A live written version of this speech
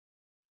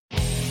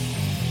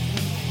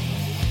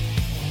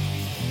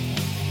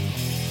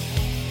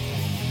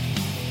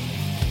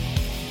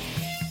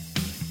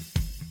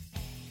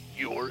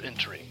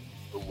entering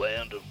the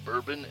land of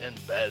bourbon and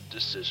bad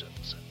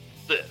decisions.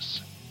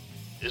 This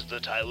is the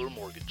Tyler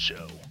Morgan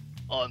Show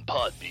on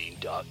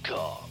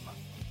Podbean.com.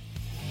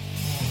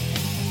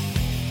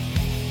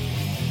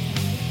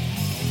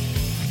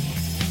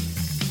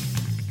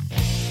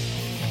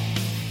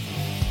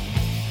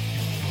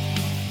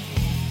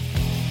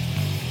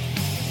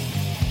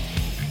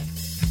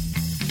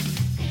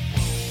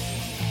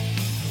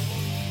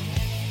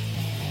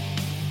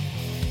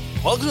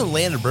 Welcome to the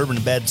land of bourbon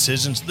and bad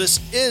decisions. This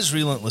is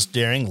Relentless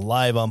Daring,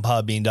 live on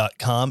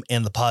Podbean.com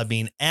and the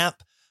Podbean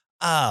app.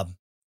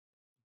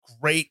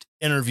 Great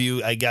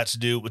interview I got to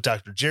do with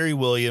Dr. Jerry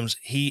Williams.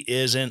 He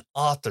is an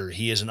author.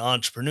 He is an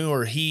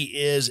entrepreneur. He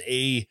is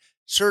a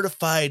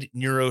certified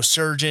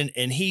neurosurgeon,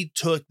 and he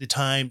took the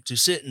time to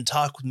sit and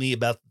talk with me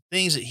about the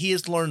things that he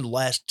has learned the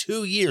last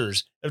 2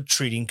 years of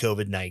treating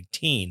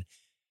COVID-19.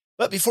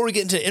 But before we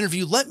get into the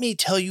interview, let me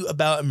tell you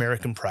about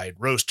American Pride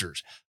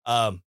Roasters.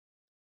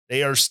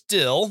 They are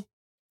still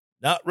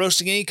not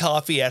roasting any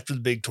coffee after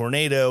the big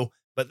tornado,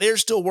 but they're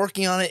still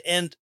working on it.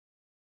 And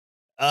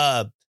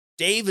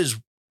Dave has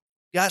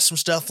got some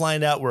stuff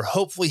lined out where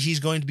hopefully he's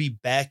going to be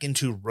back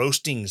into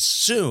roasting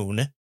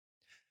soon.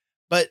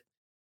 But,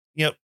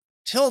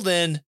 till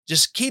then,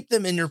 just keep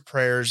them in your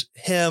prayers.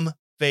 Him,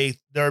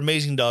 Faith, their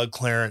amazing dog,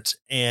 Clarence,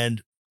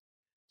 and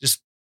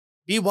just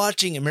be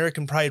watching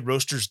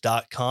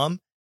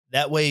AmericanPrideRoasters.com.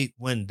 That way,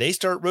 when they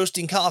start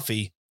roasting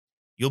coffee,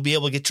 you'll be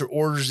able to get your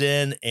orders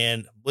in,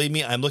 and believe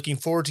me, I'm looking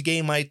forward to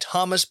getting my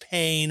Thomas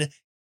Paine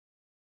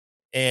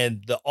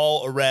and the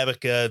all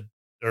Arabica,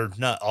 or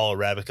not all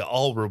Arabica,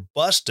 all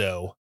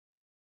Robusto.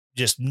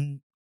 Just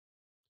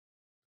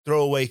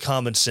throw away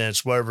common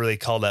sense, whatever they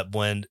call that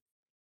blend.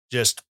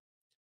 Just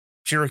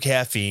pure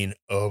caffeine.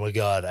 Oh my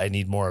God, I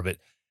need more of it.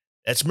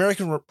 That's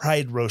American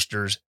Pride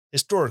Roasters,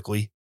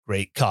 historically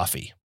great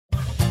coffee.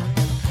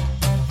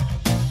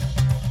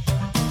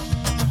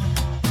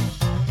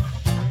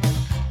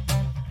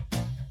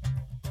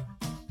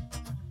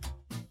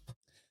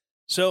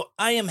 So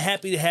I am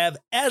happy to have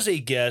as a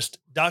guest,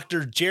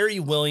 Dr. Jerry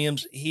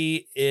Williams.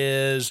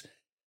 His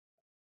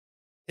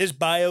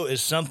bio is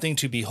something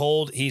to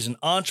behold. He's an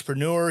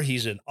entrepreneur.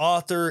 He's an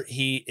author.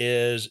 He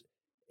is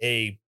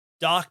a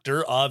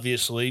doctor,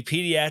 obviously,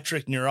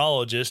 pediatric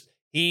neurologist.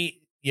 He,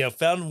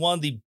 found one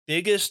of the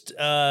biggest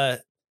urgent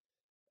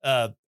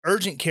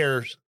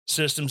care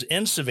systems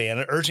in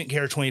Savannah, Urgent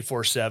Care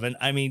 24/7.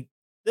 I mean,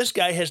 this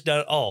guy has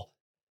done it all.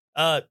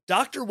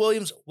 Dr.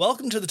 Williams,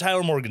 welcome to the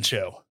Tyler Morgan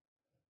Show.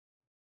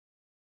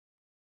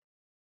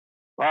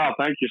 Wow,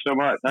 thank you so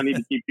much. I need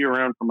to keep you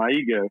around for my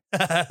ego.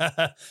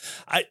 I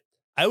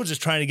was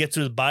just trying to get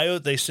through the bio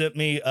they sent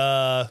me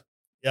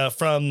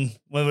from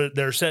when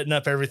they're setting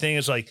up everything.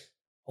 It's like,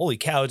 holy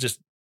cow, just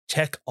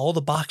check all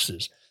the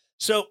boxes.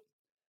 So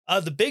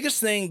the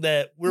biggest thing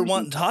that we're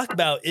wanting to talk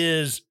about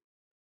is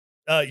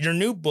your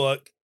new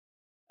book,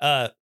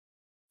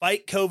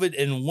 Fight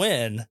COVID and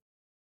Win.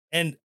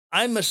 And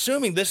I'm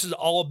assuming this is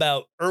all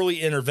about early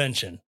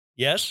intervention.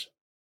 Yes?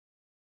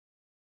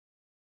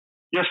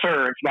 Yes,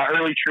 sir. It's about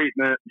early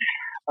treatment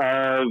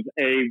of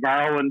a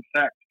viral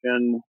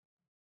infection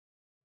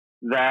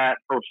that,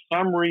 for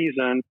some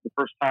reason, the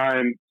first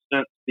time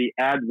since the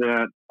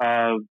advent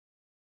of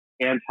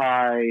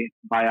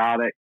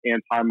antibiotic,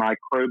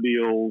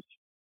 antimicrobials,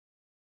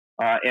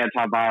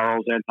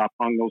 antivirals,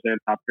 antifungals,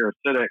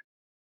 antiparasitic,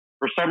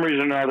 for some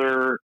reason or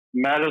other,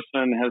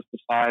 medicine has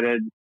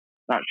decided,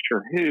 not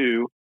sure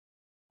who,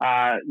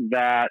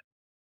 that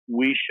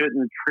we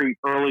shouldn't treat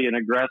early and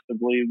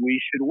aggressively. We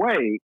should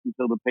wait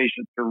until the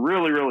patients are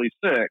really, really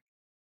sick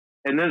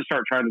and then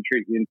start trying to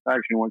treat the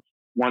infection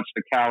once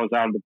the cow is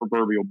out of the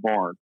proverbial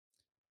barn.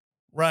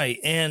 Right.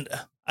 And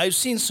I've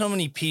seen so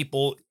many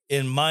people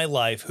in my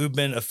life who've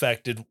been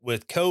affected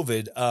with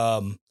COVID.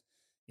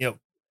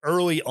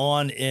 Early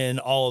on in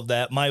all of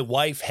that, my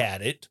wife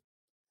had it,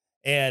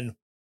 and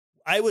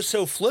I was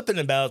so flippant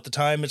about it at the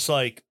time. It's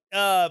like,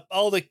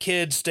 all the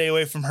kids stay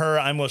away from her.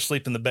 I'm going to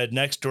sleep in the bed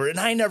next door. And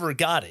I never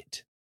got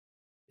it.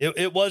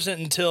 It wasn't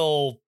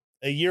until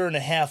a year and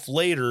a half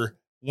later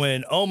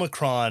when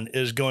Omicron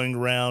is going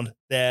around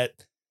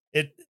that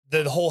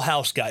the whole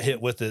house got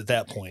hit with it at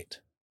that point.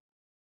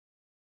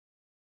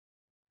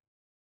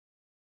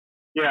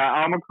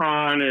 Yeah,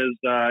 Omicron is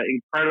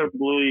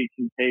incredibly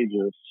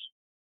contagious.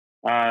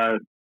 But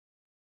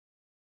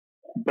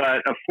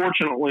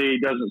unfortunately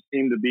doesn't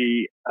seem to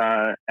be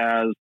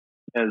as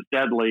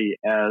deadly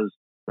as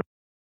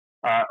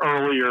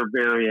earlier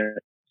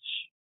variants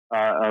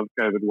of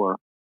COVID were.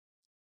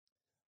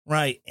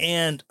 Right.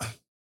 And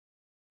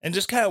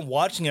just kind of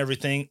watching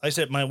everything, like I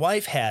said, my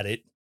wife had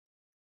it,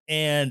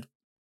 and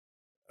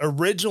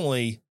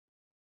originally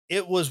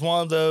it was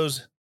one of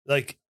those,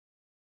 like,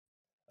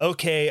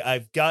 okay,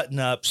 I've gotten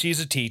up. She's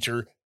a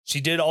teacher. She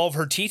did all of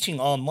her teaching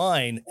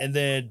online. And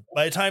then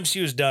by the time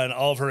she was done,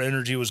 all of her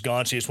energy was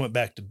gone. She just went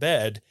back to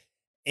bed,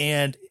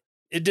 and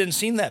it didn't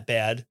seem that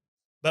bad.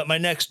 But my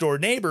next door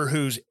neighbor,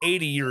 who's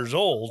 80 years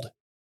old,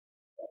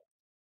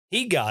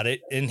 he got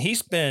it, and he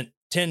spent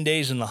 10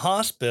 days in the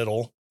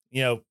hospital,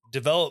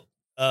 developed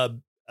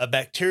a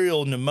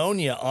bacterial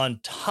pneumonia on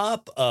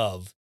top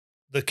of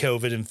the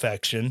COVID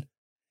infection.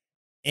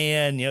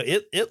 And,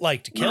 it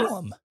liked to kill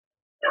him.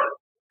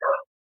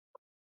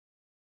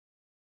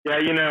 Yeah,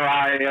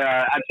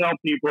 I tell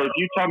people, if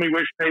you tell me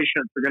which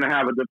patients are going to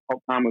have a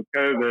difficult time with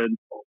COVID,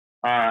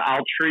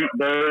 I'll treat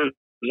those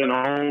and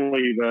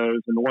only those,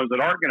 and the ones that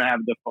aren't going to have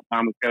a difficult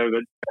time with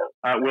COVID,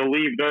 we'll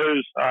leave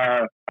those.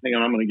 Hang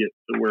on, I'm going to get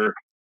to where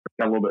it's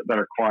got a little bit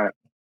better quiet.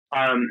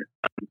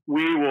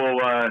 We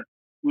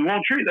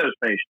won't treat those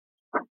patients.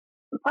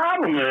 The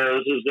problem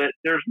is that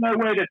there's no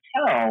way to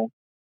tell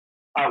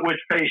which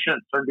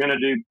patients are going to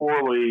do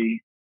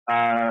poorly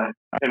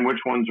and which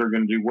ones are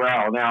going to do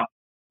well. Now,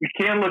 you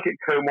can look at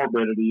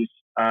comorbidities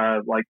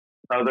like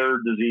other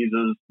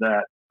diseases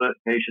that put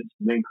patients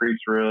at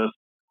increased risk,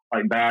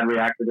 like bad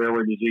reactive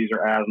airway disease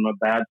or asthma,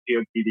 bad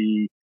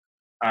COPD,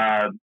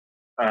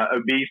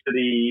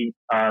 obesity,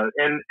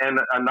 and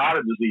not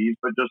a disease,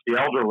 but just the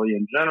elderly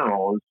in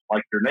general, is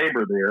like your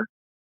neighbor there,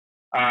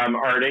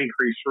 are at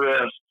increased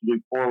risk to do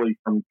poorly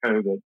from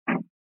COVID.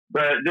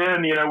 But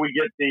then, we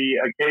get the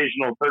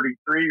occasional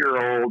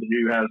 33-year-old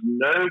who has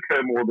no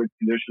comorbid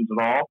conditions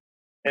at all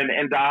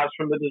and dies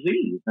from the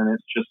disease. And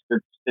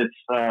it's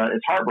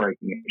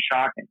heartbreaking. It's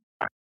shocking.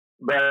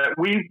 But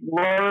we've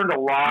learned a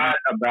lot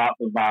about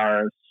the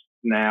virus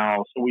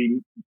now. So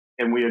we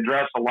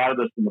address a lot of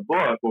this in the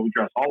book. Well, we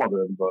address all of it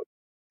in the book.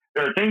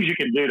 There are things you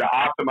can do to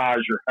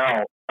optimize your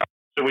health.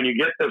 So when you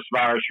get this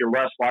virus, you're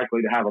less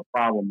likely to have a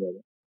problem with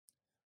it.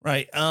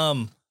 Right.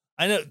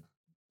 I know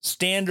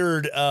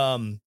standard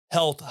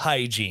health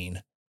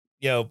hygiene,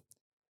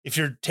 if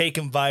you're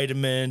taking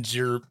vitamins,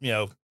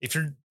 if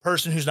you're a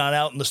person who's not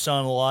out in the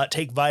sun a lot,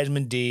 take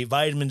vitamin D,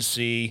 vitamin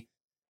C.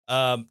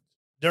 I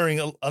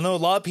know a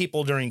lot of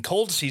people during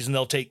cold season,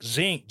 they'll take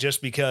zinc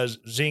just because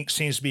zinc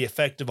seems to be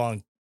effective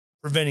on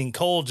preventing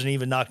colds and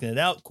even knocking it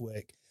out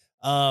quick.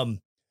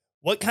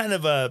 What kind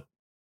of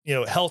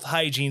health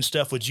hygiene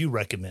stuff would you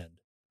recommend?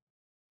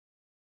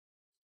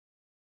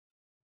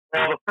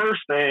 Well, the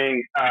first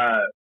thing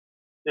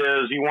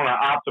is you want to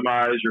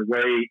optimize your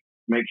weight,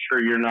 make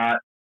sure you're not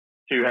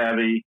too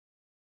heavy.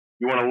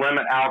 You want to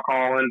limit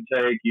alcohol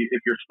intake.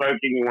 If you're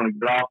smoking, you want to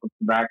get off of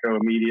tobacco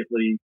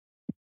immediately.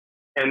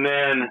 And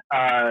then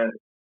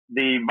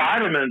the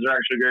vitamins are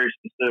actually very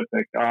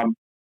specific.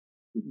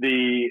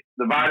 The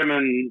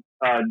vitamin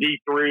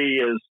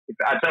D3 is,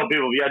 I tell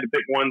people, if you had to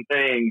pick one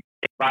thing,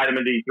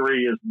 vitamin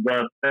D3 is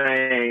the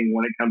thing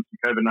when it comes to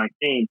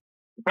COVID-19.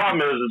 The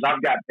problem is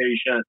I've got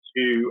patients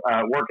who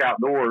work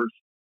outdoors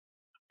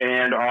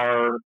and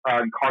are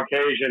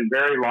Caucasian,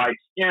 very light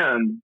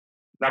skinned.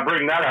 And I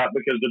bring that up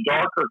because the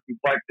darker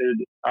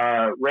complected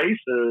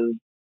races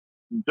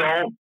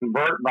don't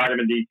convert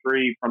vitamin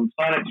D3 from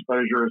sun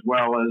exposure as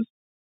well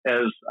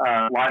as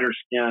lighter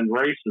skinned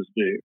races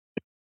do.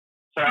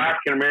 So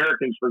African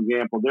Americans, for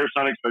example, their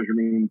sun exposure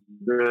means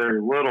very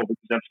little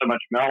because they have so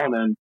much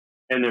melanin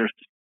in their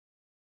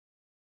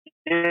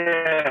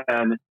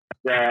skin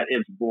that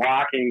it's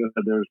blocking.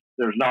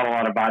 There's not a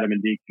lot of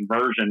vitamin D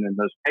conversion in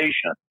those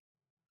patients.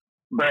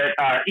 But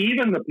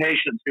even the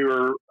patients who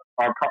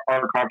are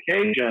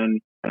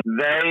Caucasian,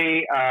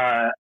 they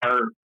are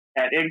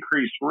at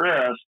increased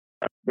risk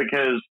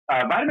because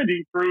vitamin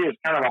D3 is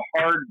kind of a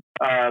hard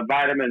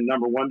vitamin,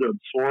 number one, to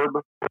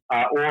absorb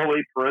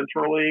orally,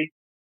 parenterally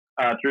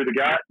through the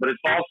gut. But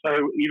it's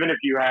also, even if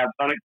you have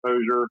sun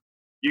exposure,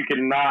 you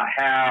cannot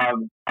have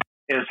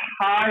as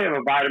high of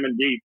a vitamin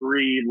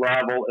D3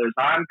 level as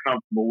I'm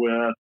comfortable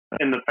with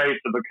in the face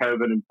of a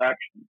COVID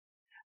infection.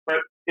 But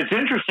it's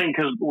interesting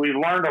because we've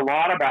learned a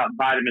lot about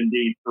vitamin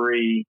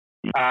D3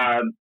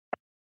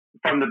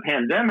 from the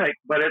pandemic,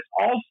 but it's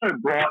also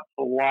brought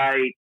to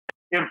light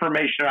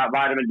information about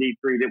vitamin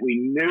D3 that we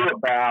knew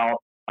about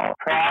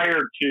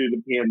prior to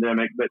the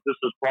pandemic, but this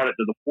has brought it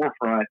to the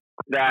forefront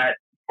that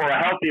for a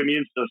healthy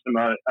immune system,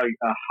 a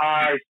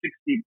high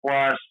 60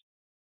 plus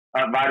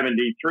vitamin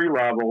D3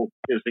 level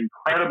is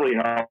incredibly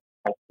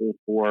helpful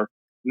for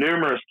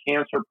numerous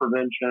cancer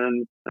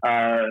prevention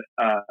or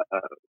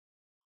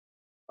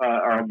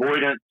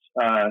avoidance,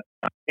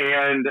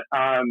 and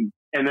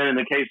then in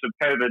the case of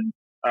COVID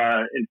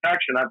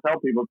infection, I tell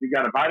people if you've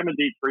got a vitamin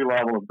D3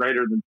 level of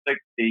greater than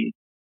 60,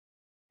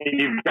 and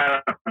you've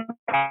got a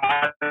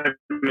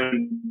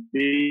vitamin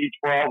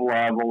B12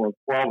 level of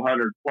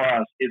 1200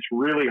 plus, it's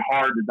really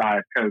hard to die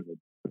of COVID.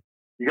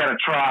 You got to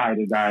try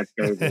to die of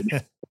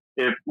COVID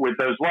with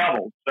those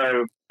levels.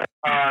 So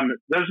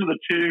those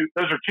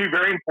are two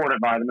very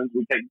important vitamins.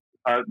 We take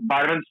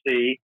vitamin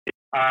C,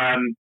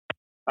 and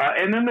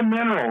then the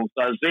minerals,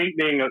 zinc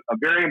being a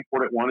very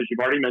important one, as you've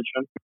already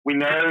mentioned. We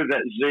know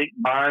that zinc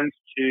binds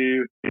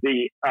to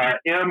the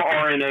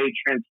mRNA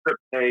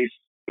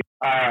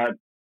transcriptase,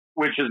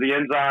 which is the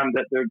enzyme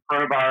that the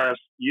coronavirus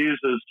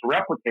uses to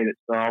replicate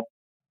itself.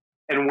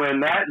 And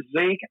when that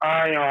zinc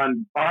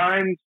ion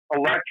binds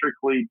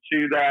electrically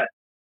to that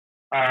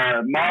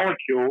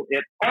molecule,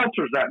 it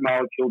alters that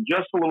molecule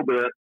just a little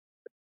bit,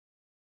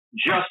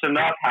 just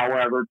enough,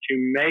 however, to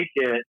make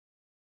it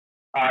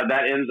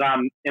that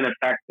enzyme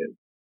ineffective.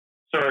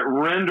 So it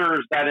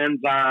renders that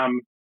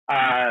enzyme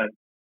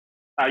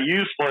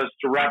useless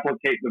to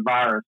replicate the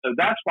virus. So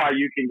that's why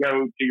you can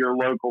go to your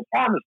local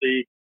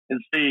pharmacy and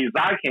see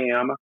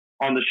Zicam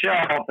on the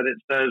shelf, and it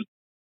says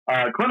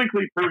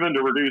clinically proven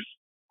to reduce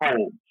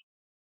colds.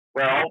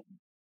 Well,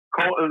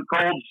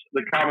 colds,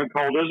 the common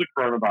cold is a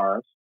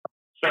coronavirus.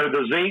 So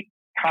the zinc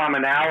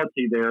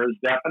commonality there is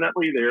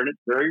definitely there, and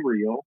it's very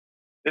real.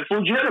 It's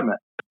legitimate.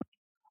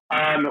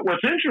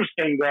 What's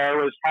interesting,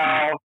 though, is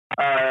how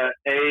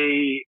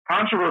a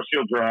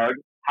controversial drug,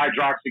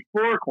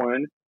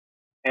 hydroxychloroquine,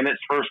 and its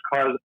first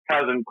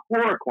cousin,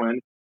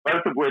 chloroquine,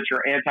 both of which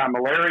are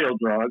anti-malarial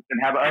drugs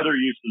and have other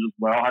uses as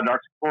well.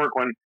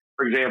 Hydroxychloroquine,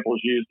 for example,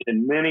 is used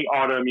in many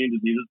autoimmune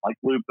diseases like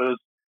lupus,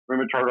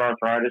 rheumatoid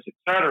arthritis,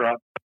 etc.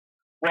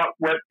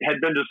 What had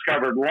been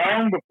discovered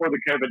long before the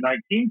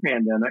COVID-19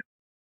 pandemic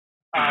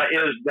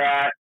is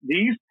that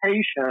these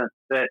patients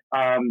that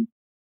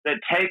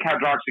take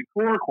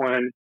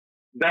hydroxychloroquine,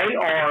 they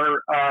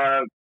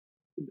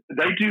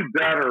do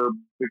better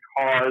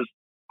because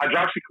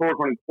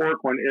hydroxychloroquine and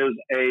chloroquine is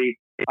a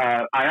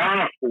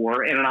ionophore,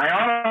 and an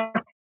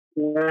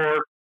ionophore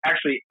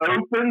actually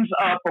opens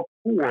up a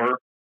pore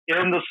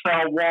in the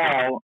cell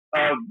wall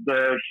of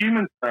the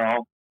human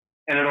cell,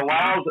 and it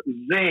allows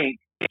zinc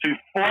to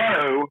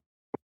flow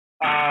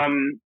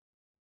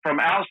from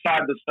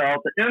outside the cell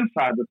to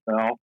inside the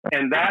cell,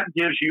 and that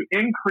gives you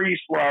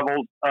increased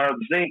levels of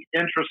zinc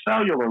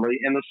intracellularly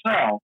in the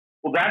cell.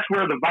 Well, that's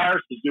where the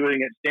virus is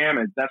doing its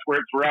damage. That's where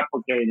it's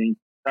replicating.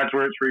 That's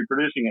where it's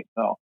reproducing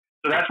itself.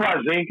 So that's why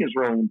zinc is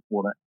really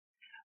important.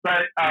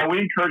 But we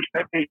encourage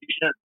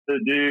patients to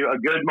do a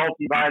good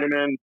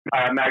multivitamin,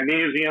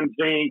 magnesium,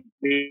 zinc,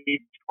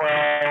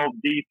 B12,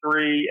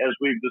 D3, as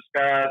we've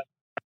discussed.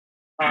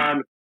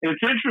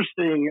 It's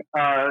interesting,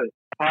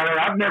 Tyler,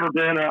 I've never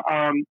been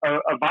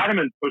a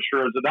vitamin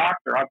pusher as a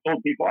doctor. I've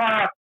told people,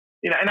 and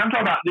I'm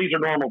talking about these are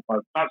normal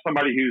folks, not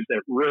somebody who's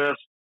at risk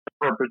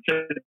for a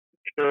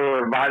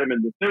particular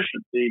vitamin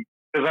deficiency,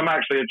 because I'm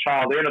actually a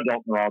child and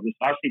adult neurologist.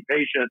 I see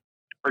patients,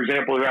 for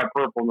example, who have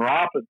peripheral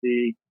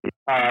neuropathy,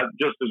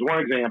 just as one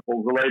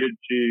example, related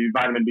to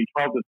vitamin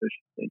B12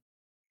 deficiency.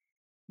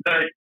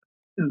 But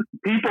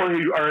people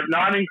who are at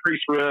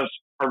non-increased risk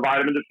for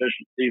vitamin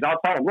deficiencies, I'll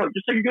tell them, look,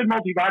 just take a good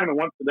multivitamin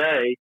once a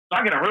day. It's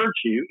not going to hurt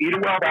you. Eat a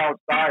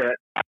well-balanced diet.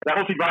 That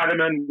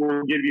multivitamin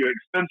will give you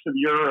expensive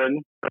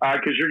urine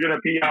because you're going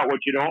to pee out what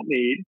you don't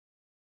need.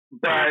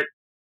 But,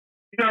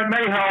 it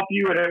may help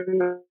you and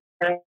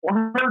it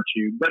won't hurt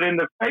you. But in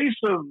the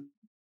face of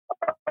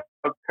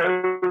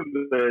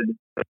COVID,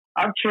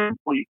 I've changed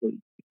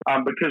completely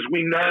because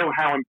we know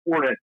how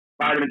important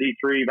vitamin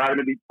D3,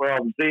 vitamin B12,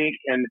 zinc,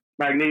 and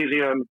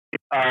magnesium,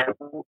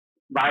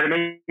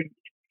 vitamin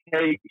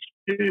K2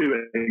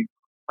 is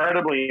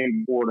incredibly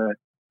important.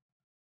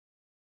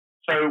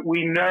 So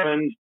we know,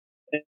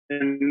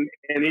 and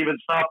even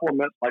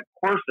supplements like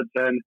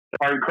quercetin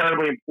are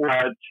incredibly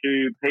important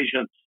to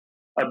patients'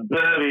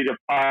 ability to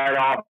fight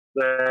off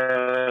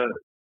the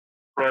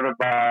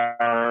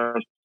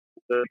coronavirus,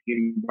 the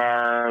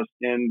virus,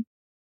 and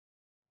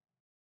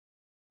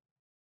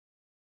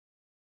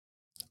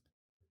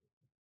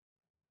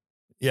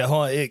yeah,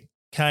 hold on, it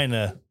kind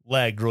of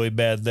lagged really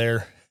bad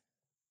there.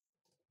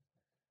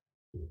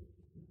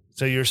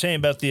 So you're saying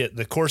about the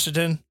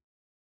quercetin?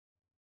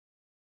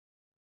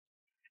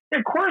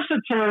 Yeah,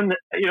 quercetin,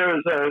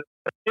 is an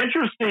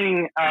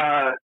interesting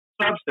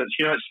substance.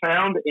 It's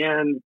found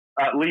in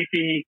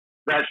leafy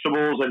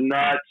vegetables and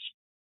nuts,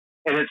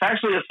 and it's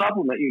actually a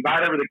supplement you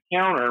buy it over the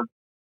counter.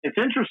 It's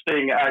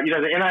interesting.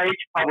 The NIH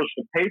published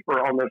a paper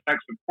on the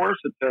effects of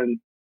quercetin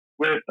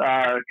with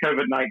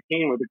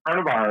COVID-19, with the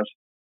coronavirus,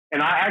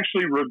 and I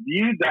actually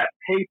reviewed that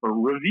paper,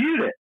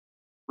 reviewed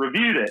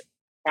it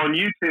on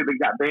YouTube, and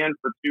got banned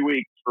for 2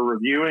 weeks for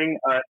reviewing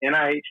an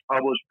NIH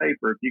published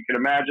paper. If you can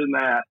imagine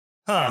that.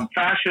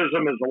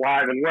 Fascism is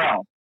alive and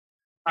well.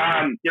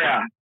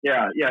 Yeah.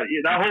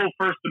 That whole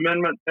First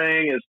Amendment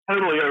thing is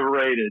totally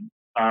overrated,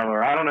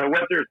 Tyler. I don't know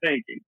what they're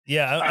thinking.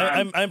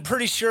 Yeah, I'm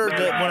pretty sure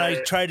that when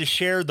I try to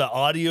share the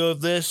audio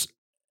of this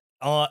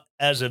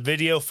as a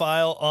video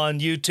file on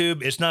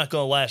YouTube, it's not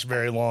going to last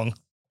very long.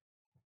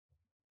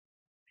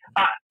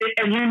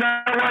 And you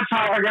know what,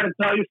 Tyler? I got to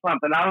tell you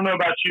something. I don't know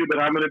about you, but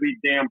I'm going to be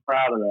damn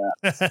proud of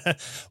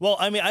that. Well,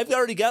 I mean, I've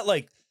already got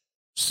like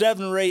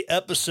 7 or 8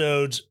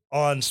 episodes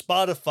on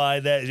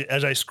Spotify that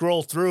as I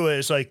scroll through it,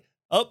 it's like,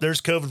 oh,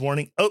 there's COVID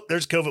warning. Oh,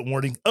 there's COVID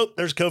warning. Oh,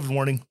 there's COVID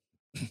warning.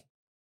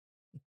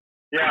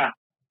 Yeah,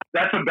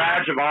 that's a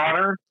badge of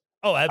honor.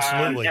 Oh,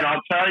 absolutely. And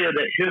I'll tell you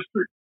that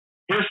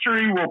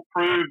history will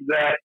prove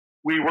that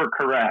we were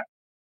correct.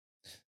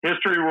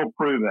 History will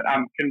prove it.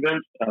 I'm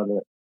convinced of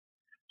it.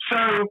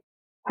 So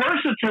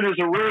quercetin is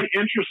a really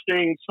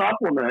interesting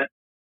supplement,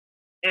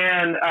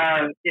 and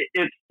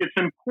it's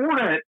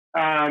important.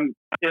 And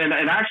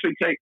actually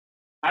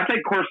I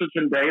take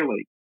quercetin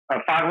daily,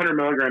 500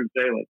 milligrams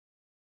daily.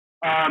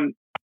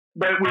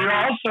 But we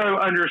also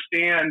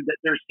understand that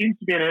there seems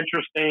to be an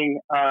interesting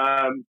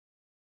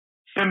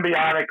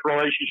symbiotic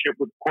relationship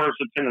with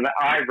quercetin and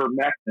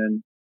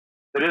ivermectin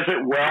that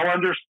isn't well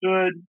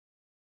understood.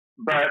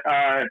 But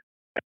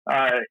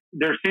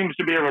there seems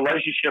to be a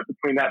relationship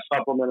between that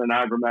supplement and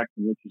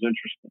ivermectin, which is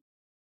interesting.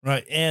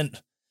 Right.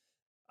 And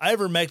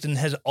ivermectin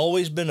has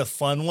always been a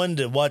fun one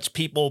to watch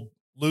people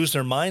lose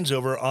their minds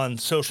over on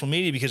social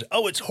media because,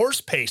 oh, it's horse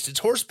paste. It's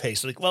horse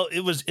paste. Like, well,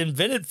 it was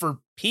invented for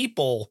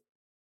people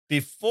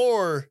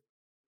before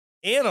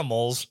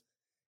animals.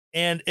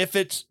 And if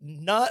it's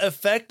not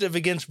effective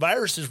against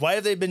viruses, why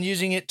have they been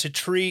using it to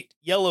treat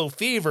yellow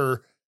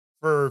fever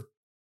for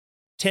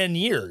 10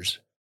 years?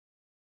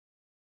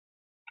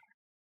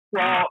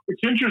 Well,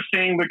 it's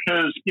interesting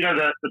because,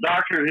 the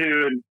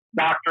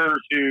doctors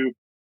who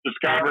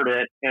discovered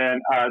it,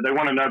 and they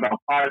want to know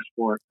about Prize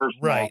for it, first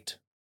of right.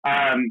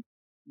 all.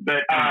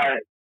 But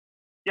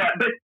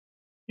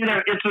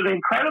it's an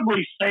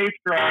incredibly safe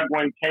drug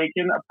when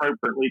taken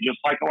appropriately, just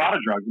like a lot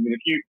of drugs. I mean,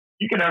 if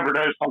you can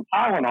overdose on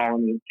Tylenol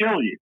and it'll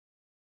kill you.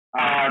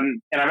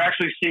 And I've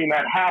actually seen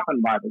that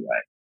happen, by the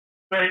way.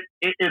 But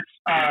it's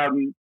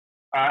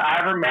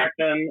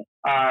ivermectin.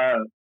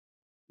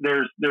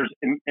 There's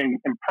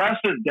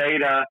impressive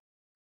data,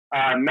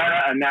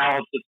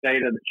 meta-analysis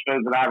data that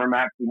shows that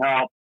ivermectin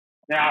helps.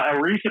 Now,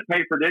 a recent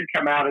paper did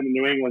come out in the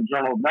New England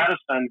Journal of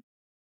Medicine,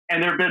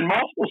 and there have been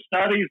multiple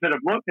studies that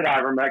have looked at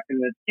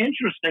ivermectin. It's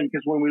interesting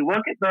because when we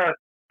look at the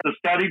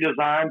study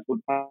designs, the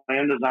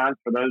plan designs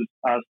for those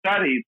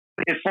studies,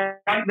 it's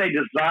like they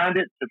designed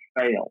it to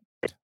fail.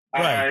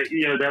 Right.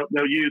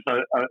 They'll use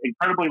an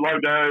incredibly low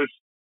dose,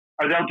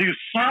 or they'll do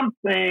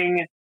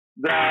something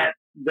that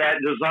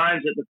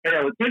designs it to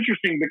fail. It's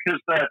interesting because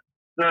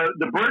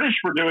the British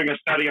were doing a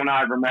study on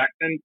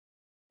ivermectin,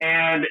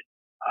 and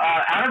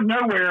out of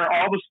nowhere,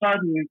 all of a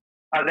sudden,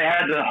 they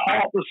had to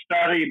halt the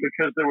study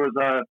because there was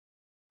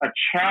a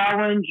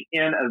challenge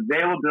in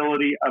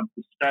availability of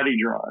the study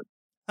drug.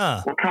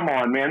 Huh. Well, come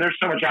on, man. There's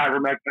so much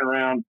ivermectin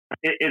around.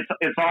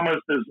 It's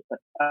almost as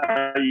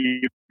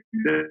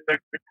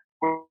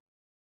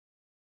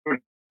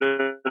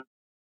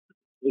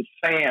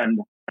sand.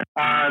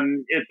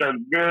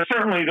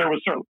 Certainly there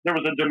was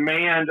a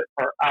demand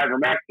for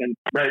ivermectin,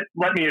 but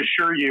let me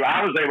assure you,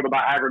 I was able to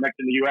buy ivermectin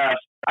in the U.S.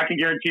 I can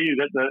guarantee you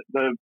that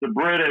the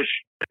British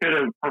could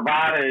have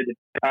provided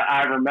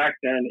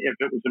ivermectin if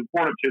it was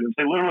important to them.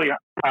 They literally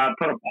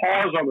put a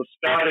pause on the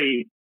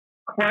study,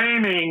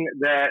 claiming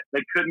that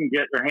they couldn't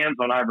get their hands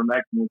on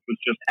ivermectin, which was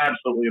just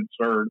absolutely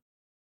absurd.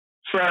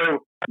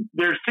 So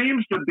there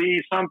seems to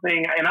be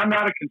something, and I'm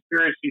not a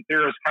conspiracy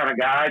theorist kind of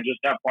guy, just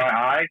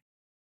FYI,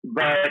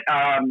 but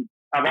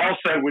I've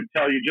also would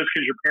tell you, just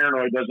because you're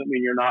paranoid doesn't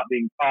mean you're not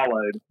being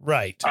followed.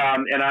 Right.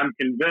 And I'm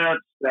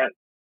convinced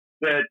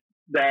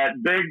that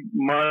big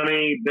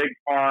money, big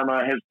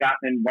pharma has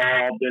gotten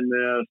involved in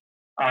this,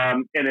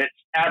 and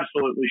it's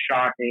absolutely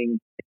shocking.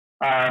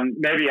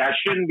 Maybe I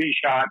shouldn't be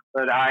shocked,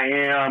 but I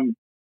am,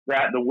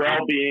 that the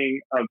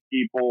well-being of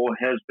people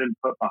has been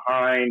put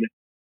behind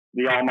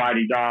the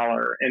almighty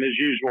dollar. And as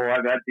usual,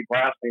 I've had people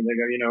ask me, they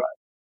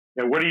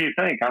go, what do you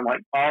think? I'm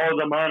like, follow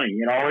the money.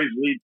 It always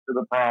leads to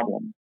the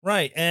problem.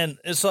 Right. And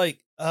it's like,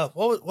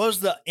 what was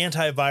the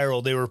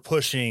antiviral they were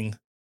pushing?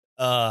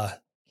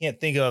 Can't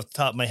think of off the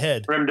top of my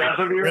head.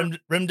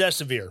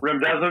 Remdesivir?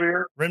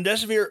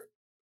 Remdesivir.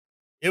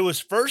 It was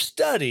first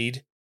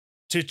studied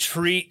to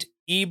treat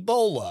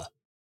Ebola.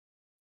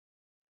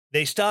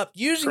 They stopped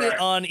using it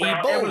on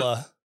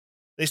Ebola.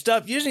 They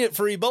stopped using it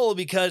for Ebola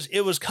because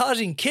it was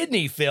causing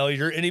kidney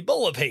failure in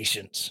Ebola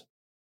patients.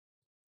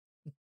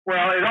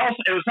 Well, it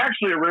was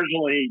actually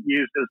originally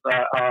used as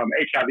a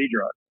HIV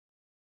drug.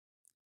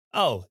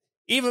 Oh,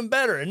 even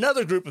better.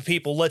 Another group of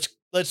people, let's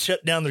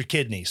shut down their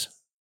kidneys.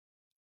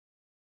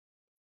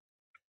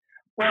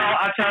 Well,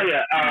 I tell you,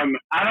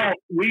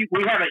 we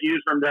haven't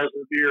used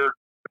remdesivir,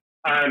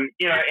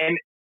 and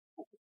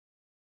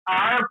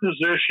our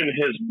position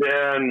has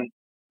been,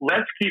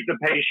 let's keep the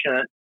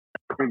patient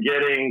from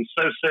getting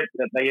so sick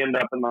that they end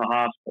up in the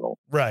hospital.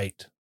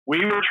 Right.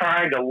 We were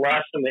trying to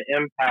lessen the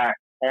impact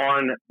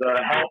on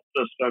the health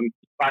system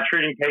by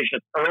treating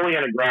patients early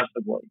and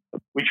aggressively.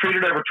 We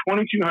treated over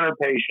 2,200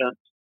 patients.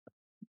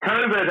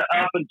 COVID,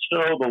 up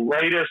until the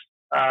latest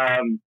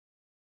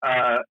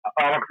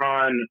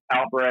Omicron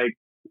outbreak,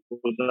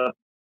 was a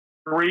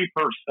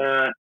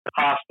 3%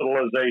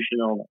 hospitalization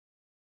illness.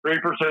 3%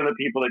 of the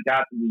people that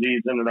got the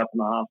disease ended up in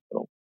the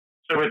hospital.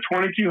 So with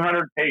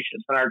 2,200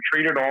 patients in our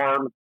treated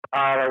arm,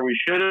 we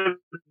should have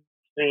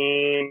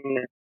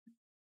seen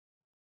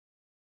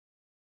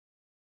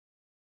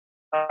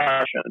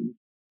options.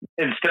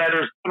 Instead,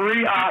 there's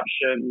three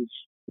options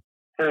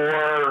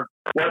for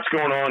what's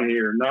going on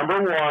here.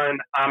 Number one,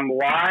 I'm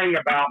lying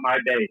about my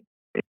data.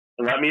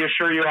 And let me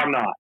assure you I'm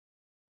not.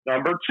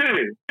 Number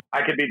two,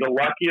 I could be the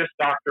luckiest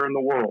doctor in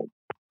the world.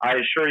 I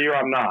assure you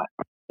I'm not.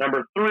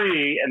 Number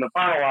three, and the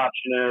final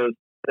option is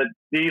that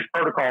these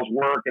protocols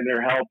work and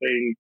they're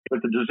helping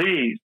with the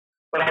disease.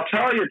 But I'll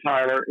tell you,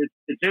 Tyler,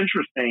 it's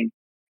interesting.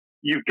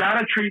 You've got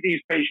to treat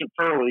these patients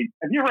early.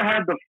 Have you ever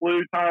had the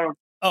flu, Tyler?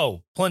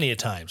 Oh, plenty of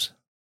times.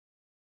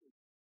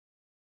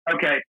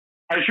 Okay.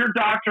 Has your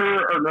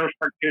doctor or nurse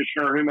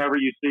practitioner or whomever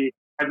you see,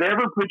 have they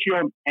ever put you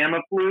on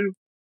Tamiflu?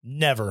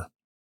 Never.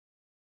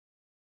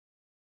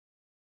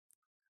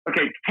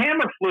 Okay,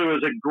 Tamiflu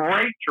is a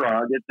great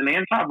drug. It's an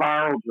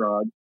antiviral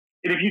drug.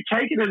 And if you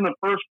take it in the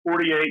first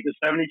 48 to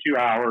 72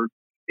 hours,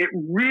 it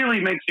really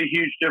makes a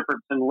huge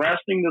difference in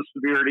lessening the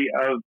severity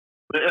of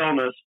the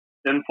illness,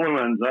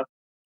 influenza,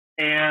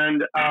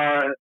 and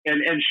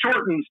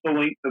shortens the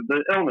length of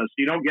the illness.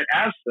 You don't get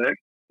as sick.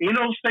 You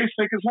don't stay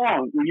sick as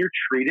long when you're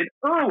treated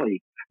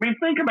early. I mean,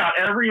 think about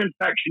every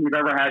infection you've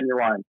ever had in your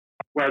life,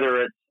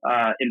 whether it's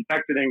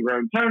infected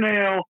ingrown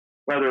toenail,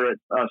 whether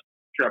it's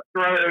strep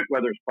throat,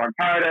 whether it's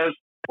bronchitis,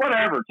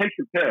 whatever. Take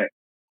your pick.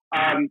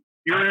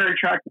 Urinary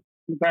tract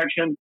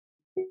infection.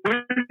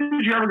 When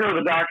did you ever go to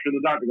the doctor and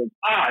the doctor goes,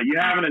 you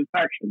have an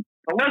infection,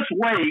 but let's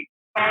wait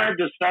 5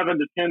 to 7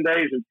 to 10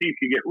 days and see if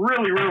you get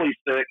really, really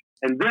sick,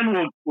 and then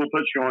we'll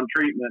put you on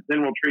treatment,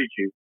 then we'll treat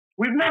you.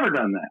 We've never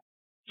done that.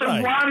 So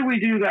why do we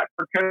do that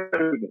for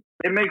COVID?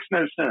 It makes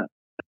no sense.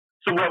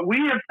 So what we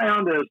have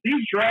found is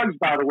these drugs,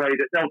 by the way,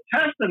 that they'll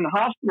test in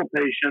hospital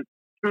patients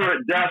who are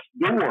at death's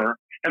door,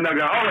 and they'll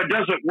go, it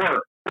doesn't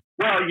work.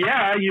 Well,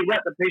 yeah, you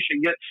let the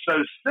patient get so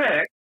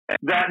sick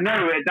that, no,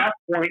 at that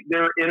point,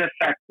 they're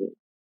ineffective.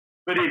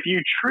 But if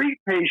you treat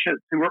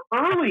patients who are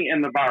early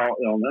in the viral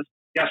illness,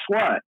 guess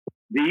what?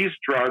 These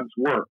drugs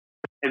work.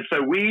 And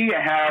so we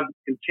have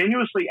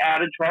continuously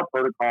added to our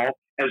protocol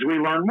as we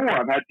learn more.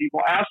 I've had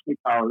people ask me,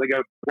 Tyler, they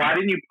go, why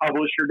didn't you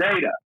publish your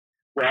data?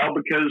 Well,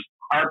 because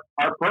our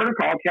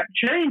protocol kept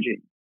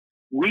changing.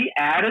 We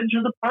added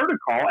to the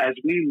protocol as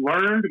we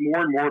learned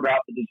more and more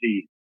about the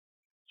disease.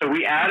 So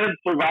we added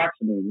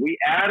fluvoxamine, we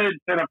added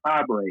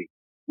fenofibrate,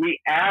 we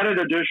added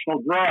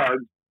additional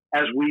drugs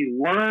as we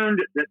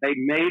learned that they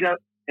made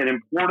an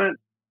important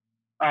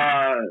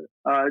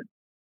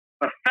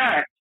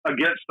effect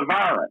against the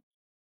virus.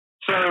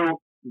 So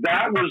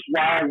that was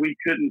why we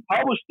couldn't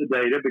publish the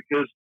data,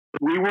 because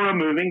we were a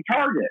moving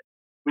target.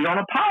 We don't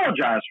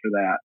apologize for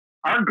that.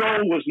 Our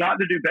goal was not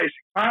to do basic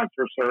science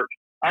research.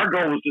 Our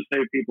goal was to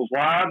save people's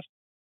lives,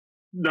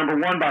 number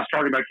one, by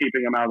starting by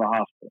keeping them out of the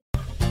hospital.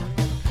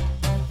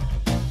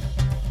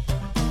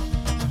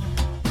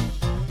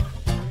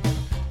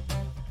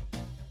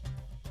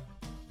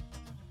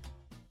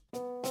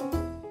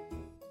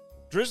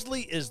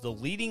 Drizly is the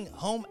leading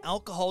home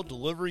alcohol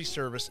delivery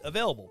service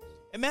available.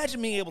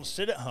 Imagine being able to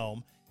sit at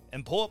home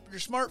and pull up your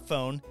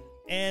smartphone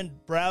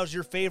and browse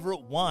your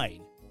favorite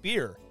wine,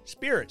 beer,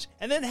 spirits,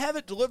 and then have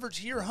it delivered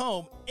to your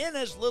home in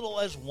as little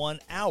as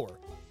 1 hour.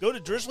 Go to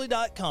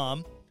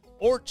Drizly.com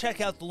or check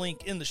out the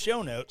link in the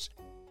show notes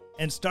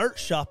and start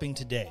shopping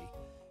today.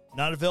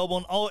 Not available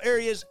in all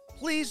areas.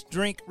 Please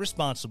drink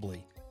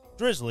responsibly.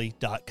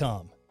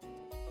 Drizly.com.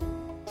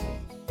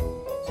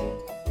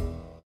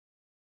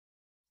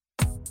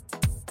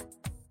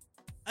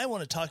 I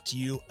want to talk to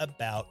you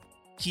about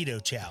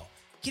Keto Chow.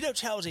 Keto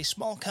Chow is a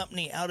small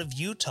company out of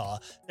Utah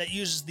that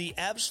uses the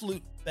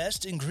absolute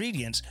best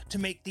ingredients to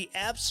make the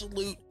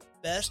absolute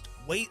best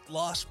weight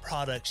loss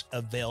products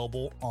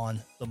available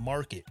on the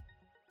market.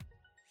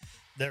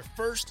 Their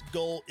first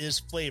goal is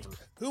flavor.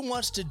 Who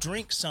wants to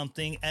drink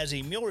something as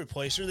a meal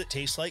replacer that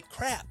tastes like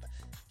crap?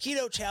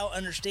 Keto Chow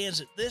understands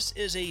that this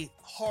is a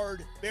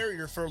hard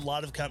barrier for a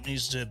lot of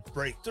companies to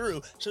break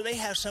through, so they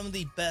have some of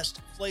the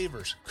best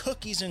flavors: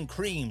 cookies and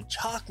cream,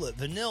 chocolate,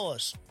 vanilla,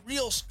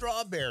 real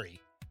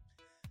strawberry.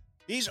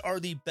 These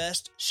are the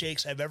best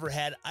shakes I've ever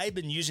had. I've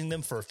been using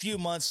them for a few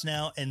months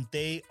now, and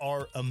they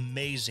are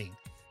amazing.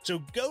 So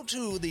go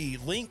to the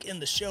link in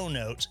the show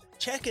notes,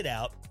 check it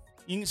out.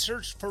 You can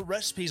search for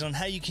recipes on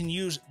how you can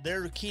use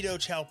their Keto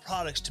Chow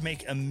products to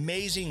make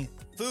amazing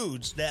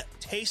foods that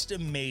taste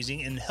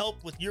amazing and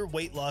help with your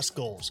weight loss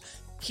goals.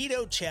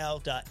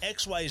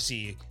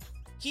 KetoChow.xyz.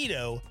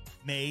 Keto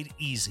made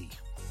easy.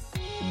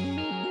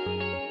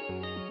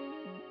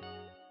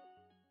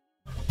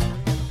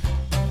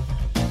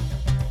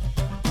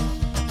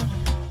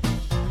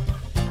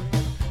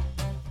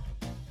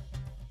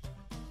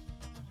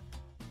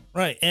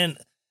 Right. And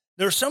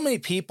there are so many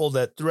people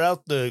that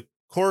throughout the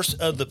course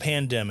of the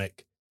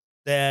pandemic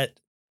that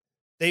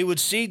they would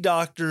see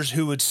doctors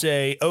who would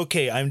say,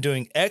 okay, I'm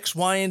doing X,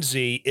 Y, and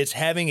Z. It's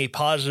having a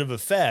positive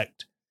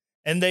effect.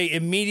 And they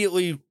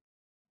immediately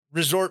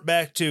resort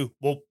back to,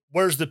 well,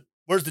 where's the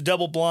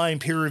double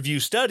blind peer review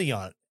study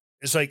on it?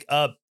 It's like,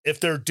 if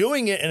they're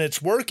doing it and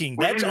it's working,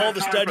 that's all the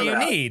study you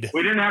need.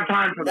 We didn't have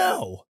time for that.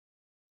 No.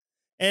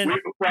 And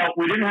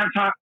we didn't have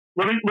time.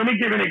 Let me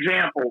give an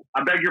example.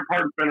 I beg your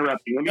pardon for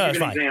interrupting. Let me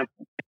give an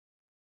example.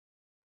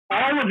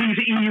 All of these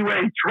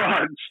EUA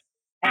drugs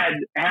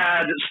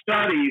had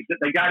studies that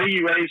they got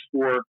EUAs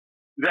for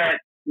that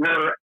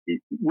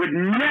would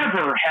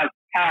never have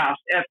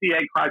passed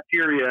FDA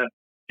criteria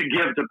to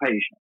give to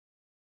patients.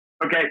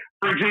 Okay,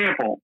 for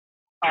example,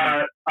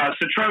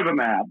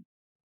 Sotrovimab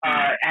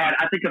had,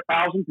 I think,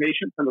 1,000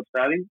 patients in the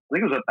study. I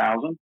think it was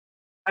 1,000.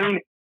 I mean,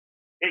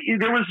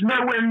 there was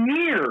nowhere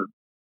near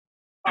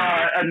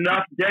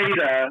enough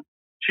data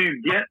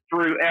to get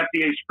through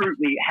FDA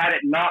scrutiny had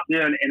it not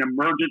been an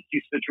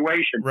emergency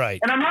situation. Right.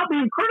 And I'm not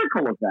being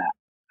critical of that.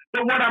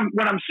 But what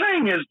I'm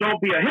saying is,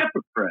 don't be a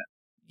hypocrite.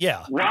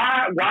 Yeah.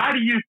 Why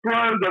do you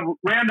throw the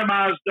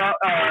randomized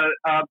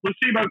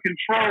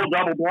placebo-controlled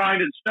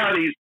double-blinded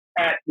studies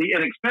at the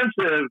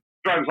inexpensive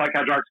drugs like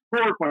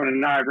hydroxychloroquine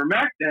and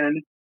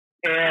ivermectin,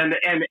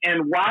 and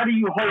why do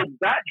you hold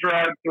that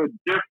drug to a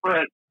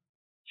different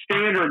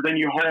standard than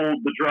you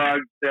hold the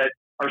drugs that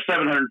are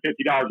 $750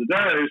 a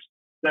dose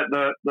that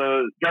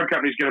the drug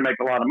company is going to make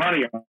a lot of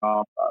money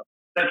off of?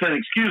 That's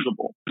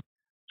inexcusable.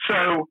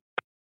 So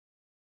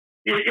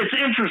it's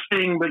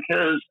interesting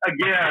because,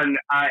 again,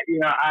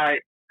 I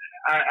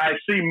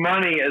see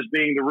money as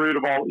being the root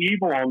of all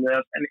evil on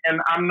this,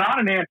 and I'm not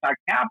an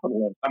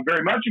anti-capitalist. I'm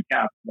very much a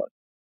capitalist.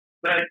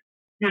 But,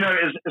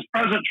 as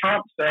President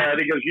Trump said,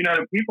 he goes,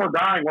 people are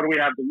dying. What do we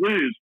have to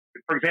lose?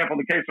 For example,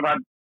 in the case of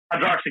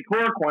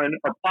hydroxychloroquine,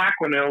 or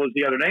Plaquenil is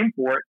the other name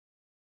for it,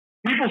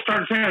 people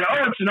started saying,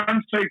 oh, it's an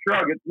unsafe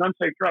drug. It's an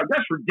unsafe drug.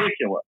 That's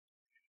ridiculous.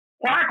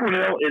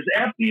 Plaquenil is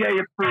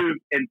FDA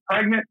approved in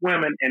pregnant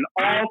women in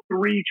all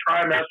 3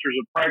 trimesters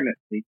of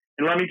pregnancy.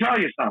 And let me tell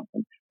you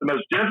something. The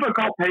most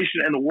difficult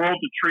patient in the world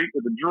to treat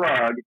with a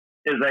drug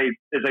is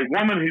a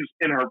woman who's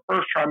in her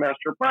first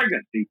trimester of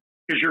pregnancy,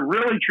 because you're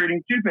really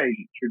treating 2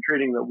 patients. You're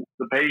treating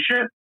the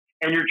patient,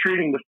 and you're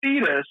treating the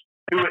fetus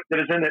that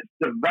is in its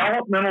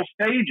developmental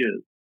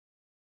stages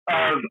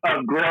of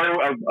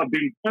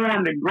being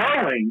formed and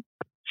growing.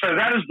 So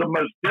that is the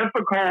most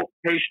difficult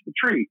patient to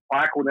treat.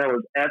 Plaquenil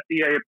is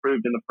FDA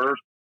approved in the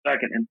first,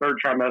 second, and third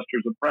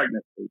trimesters of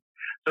pregnancy.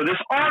 So this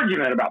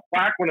argument about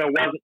Plaquenil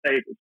wasn't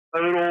safe is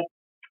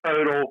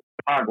total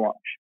hogwash.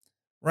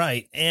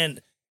 Right.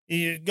 And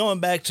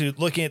going back to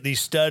looking at these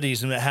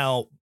studies and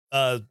how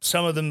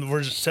some of them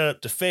were set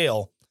up to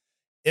fail.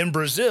 In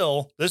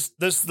Brazil, this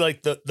is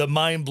like the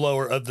mind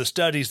blower of the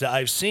studies that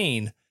I've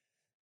seen.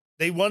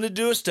 They wanted to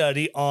do a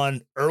study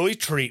on early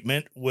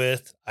treatment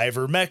with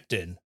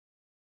ivermectin.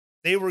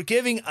 They were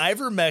giving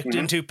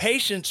ivermectin to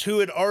patients who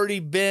had already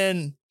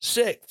been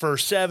sick for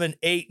 7,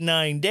 8,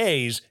 9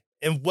 days,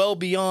 and well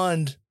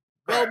beyond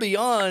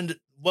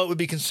what would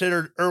be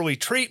considered early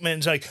treatment.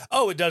 It's like,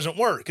 oh, it doesn't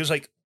work. It's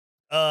like,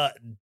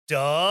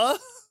 duh.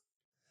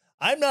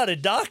 I'm not a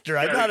doctor.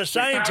 I'm not a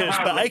scientist,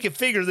 but I can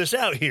figure this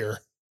out here.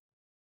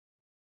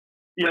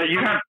 Yeah,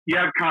 you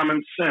have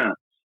common sense.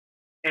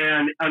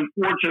 And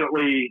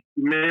unfortunately,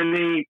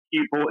 many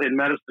people in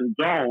medicine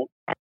don't,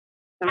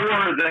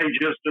 or they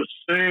just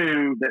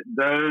assume that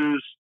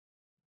those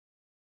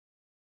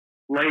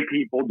lay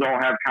people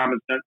don't have common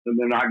sense and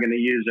they're not going to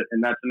use it.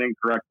 And that's an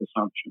incorrect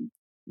assumption.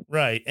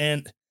 Right.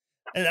 And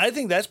I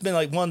think that's been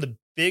like one of the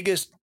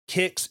biggest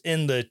kicks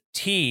in the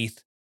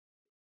teeth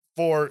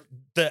for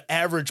the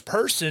average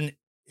person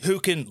who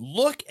can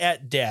look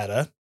at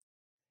data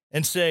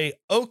and say,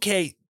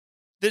 okay,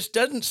 this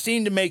doesn't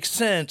seem to make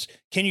sense.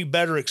 Can you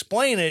better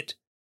explain it?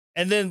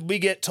 And then we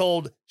get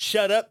told,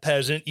 shut up,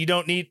 peasant. You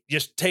don't need,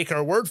 just take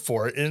our word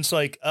for it. And it's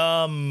like,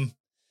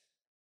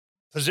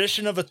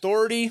 position of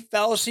authority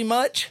fallacy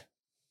much?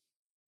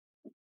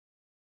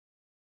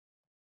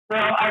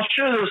 Well, I'll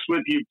share this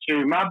with you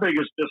too. My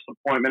biggest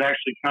disappointment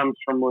actually comes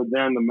from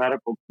within the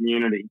medical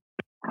community.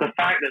 The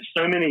fact that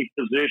so many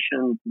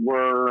physicians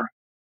were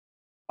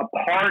a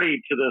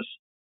party to this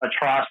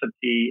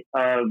atrocity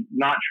of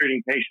not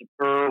treating patients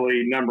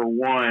early, number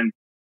one.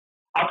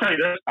 I'll tell you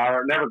this,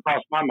 Tyler, it never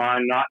crossed my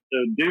mind not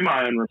to do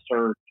my own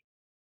research,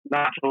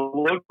 not to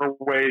look for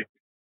ways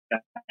to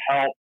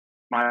help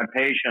my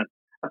patients.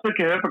 I took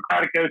a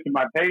Hippocratic oath to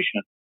my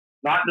patients,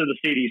 not to the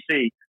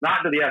CDC,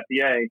 not to the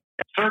FDA,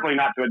 certainly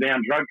not to a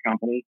damn drug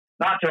company,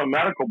 not to a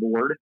medical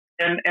board,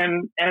 and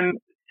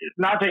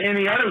not to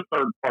any other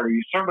third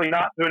party, certainly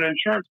not to an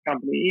insurance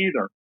company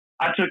either.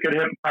 I took a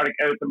Hippocratic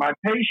oath to my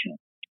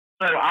patients.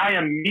 So I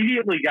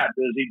immediately got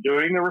busy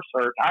doing the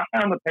research. I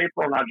found the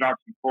paper on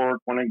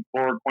hydroxychloroquine and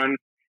chloroquine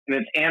and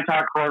its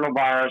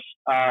anti-coronavirus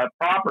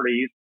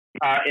properties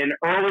in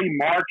early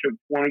March of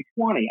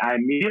 2020. I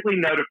immediately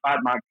notified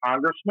my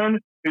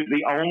congressman, who's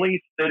the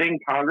only sitting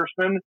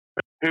congressman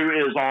who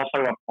is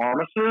also a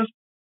pharmacist.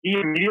 He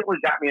immediately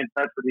got me in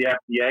touch with the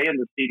FDA and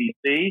the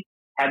CDC,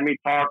 had me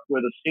talk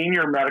with a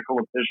senior medical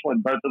official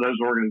in both of those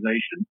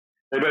organizations.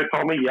 They both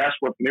told me, yes,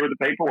 we're familiar with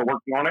the paper, we're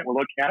working on it, we're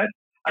looking at it.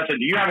 I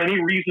said, do you have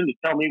any reason to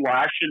tell me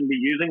why I shouldn't be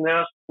using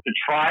this to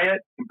try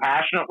it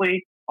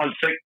compassionately on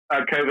sick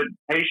COVID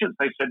patients?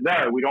 They said,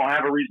 no, we don't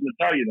have a reason to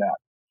tell you that.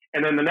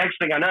 And then the next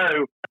thing I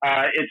know,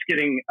 it's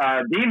getting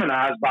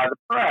demonized by the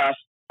press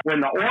when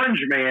the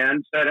Orange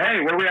Man said, hey,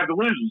 what do we have to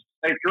lose? It's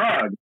a safe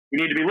drug. We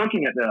need to be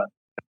looking at this.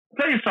 I'll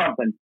tell you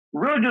something. It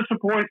really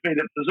disappoints me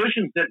that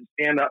physicians didn't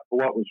stand up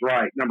for what was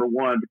right, number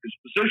one, because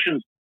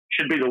physicians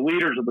should be the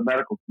leaders of the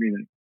medical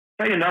community.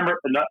 I'll tell you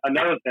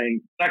another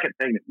thing, second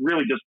thing that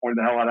really disappointed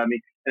the hell out of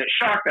me, and it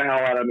shocked the hell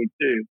out of me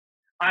too.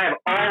 I have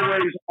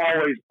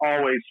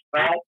always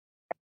felt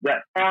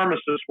that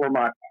pharmacists were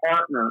my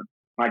partner,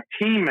 my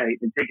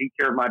teammate in taking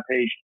care of my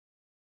patients.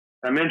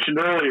 I mentioned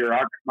earlier,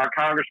 my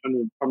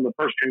congressman from the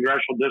 1st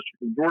Congressional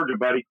District of Georgia,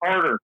 Buddy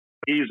Carter,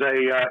 he's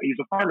a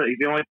pharmacist. He's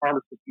the only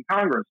pharmacist in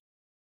Congress.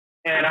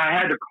 And I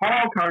had to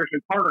call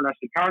Congressman Carter, and I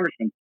said,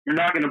 Congressman, you're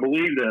not going to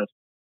believe this.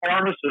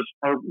 pharmacists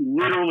are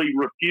literally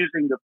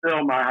refusing to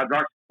fill my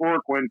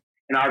hydroxychloroquine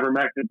and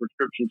ivermectin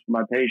prescriptions for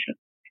my patients.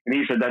 And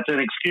he said, that's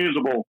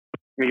inexcusable.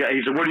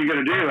 He said, what are you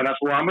going to do? And I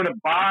said, well, I'm going to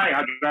buy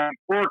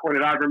hydroxychloroquine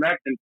and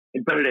ivermectin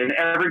and put it in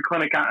every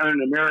clinic I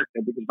own in America.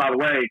 Because, by the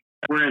way,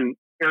 we're in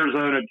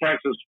Arizona,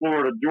 Texas,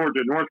 Florida,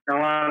 Georgia, North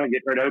Carolina,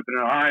 getting ready to open in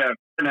Ohio,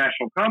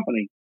 international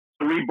company.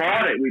 So we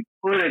bought it. We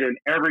put it in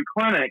every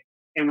clinic,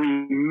 and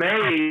we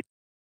made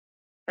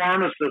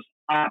pharmacists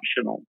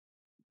optional.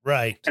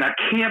 Right. And I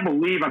can't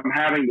believe I'm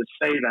having to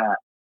say that.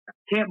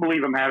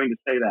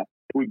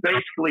 We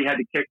basically had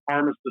to kick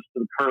pharmacists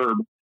to the curb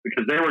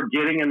because they were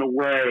getting in the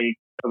way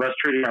of us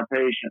treating our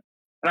patients.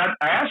 And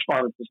I asked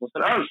pharmacists, I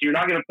said, oh, so you're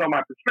not going to fill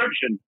my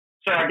prescription.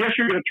 So I guess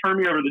you're going to turn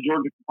me over to the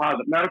Georgia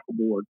Composite Medical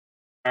Board.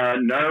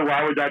 No,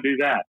 why would I do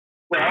that?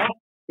 Well,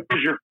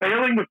 because you're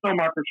failing to fill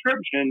my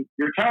prescription,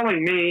 you're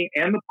telling me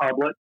and the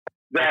public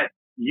that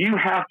you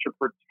have to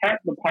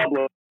protect the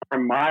public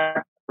from my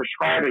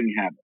prescribing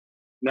habits.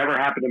 Never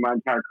happened in my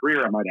entire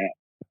career, I might add.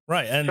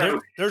 Right. And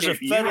so there's a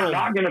federal. You're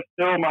not going to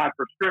fill my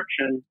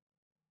prescription.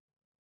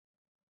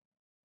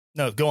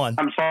 No, go on.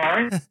 I'm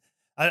sorry.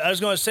 I was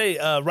going to say,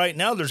 right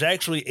now, there's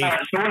actually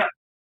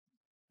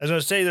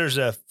there's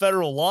a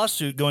federal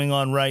lawsuit going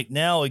on right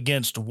now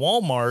against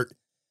Walmart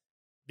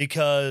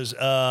because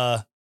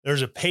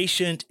there's a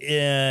patient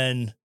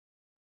in, I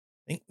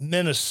think,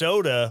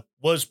 Minnesota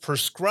was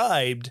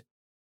prescribed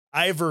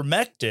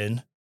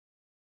ivermectin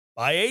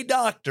by a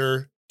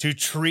doctor to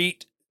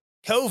treat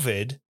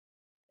COVID,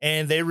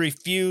 and they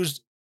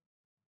refused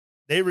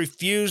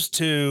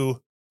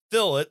to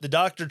fill it. The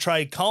doctor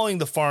tried calling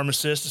the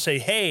pharmacist to say,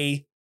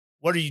 hey,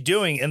 what are you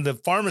doing? And the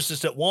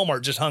pharmacist at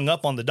Walmart just hung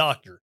up on the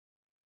doctor.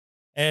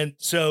 And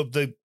so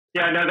that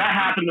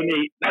happened to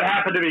me. That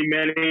happened to me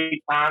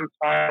many times,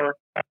 Tyler.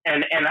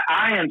 And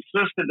I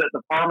insisted that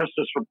the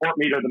pharmacists report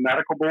me to the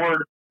medical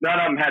board. None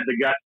of them had the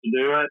guts to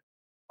do it,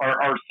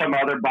 or some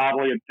other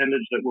bodily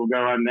appendage that will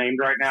go unnamed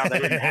right now. They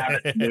didn't have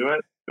it to do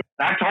it.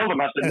 I told them,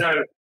 I said, no.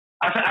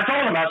 I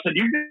told them, I said,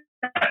 you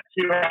got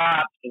two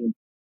options.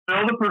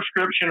 Fill the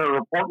prescription or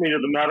report me to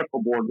the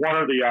medical board, one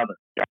or the other.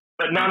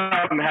 But none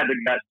of them had the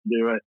guts to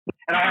do it.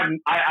 And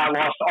I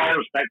lost all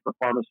respect for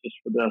pharmacists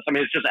for this. I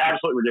mean, it's just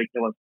absolutely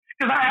ridiculous.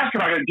 Because I asked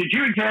him, I go, did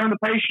you examine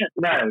the patient?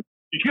 No.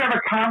 Did you have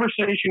a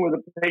conversation with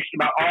the patient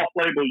about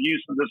off-label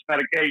use of this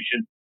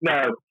medication?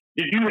 No.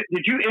 Did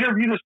you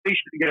interview this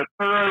patient to get a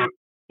thorough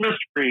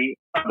history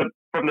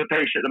from the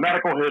patient, the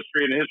medical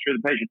history and the history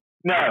of the patient?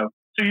 No.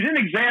 So you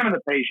didn't examine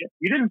the patient.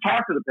 You didn't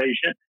talk to the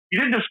patient. You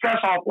didn't discuss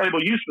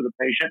off-label use for the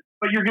patient,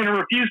 but you're going to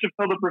refuse to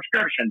fill the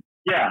prescription.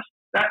 Yes.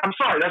 I'm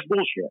sorry. That's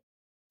bullshit.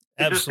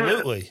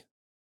 Absolutely.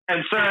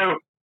 And so,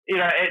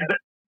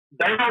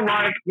 they don't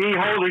like me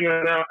holding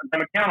them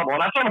accountable.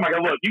 And I told them, I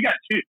go, look, you got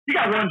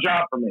one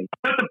job for me.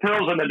 Put the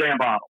pills in the damn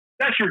bottle.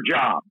 That's your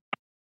job.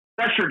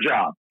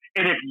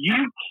 And if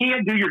you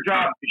can't do your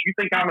job because you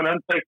think I'm an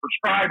unsafe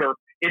prescriber,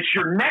 it's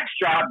your next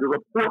job to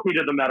report me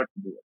to the medical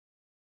board.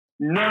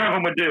 None of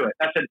them would do it.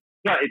 I said,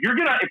 no, if you're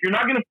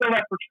not gonna fill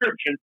that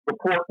prescription,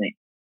 report me.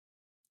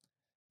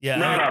 Yeah,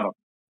 none of them.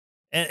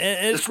 And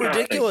it's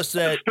ridiculous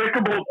that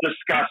despicable,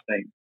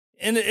 disgusting.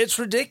 And it's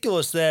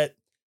ridiculous that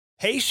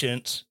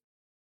patients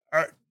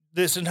are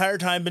this entire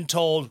time been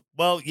told,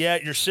 well, yeah,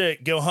 you're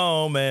sick, go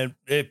home and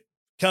go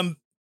to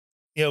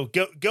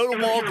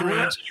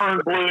Walgreens.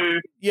 Turn blue.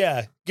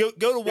 Yeah, go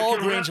to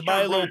Walgreens and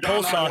buy a little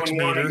pulse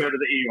oximeter. Go to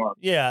the ER.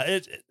 Yeah,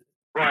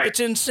 it's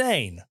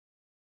insane.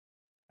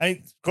 Of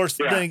course,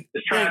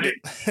 it's tragic.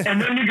 And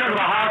then you go to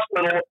the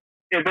hospital,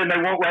 and then they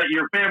won't let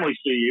your family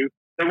see you.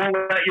 They won't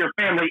let your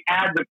family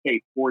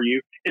advocate for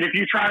you. And if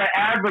you try to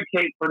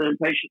advocate for an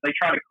inpatient, they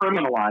try to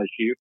criminalize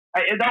you.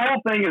 The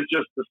whole thing is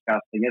just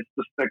disgusting. It's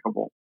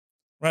despicable.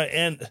 Right.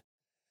 And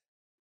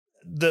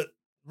the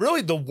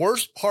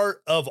worst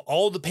part of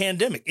all the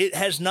pandemic, it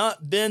has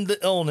not been the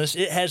illness.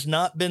 It has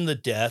not been the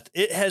death.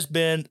 It has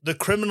been the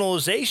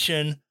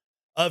criminalization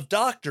of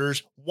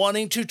doctors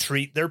wanting to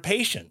treat their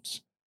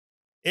patients.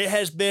 It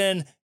has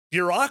been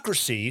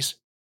bureaucracies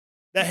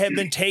that have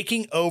been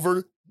taking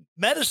over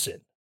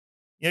medicine.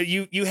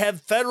 You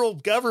have federal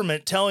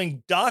government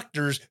telling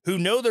doctors who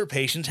know their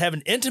patients, have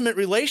an intimate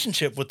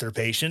relationship with their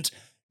patients,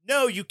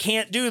 no, you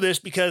can't do this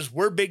because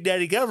we're big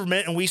daddy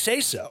government and we say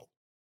so.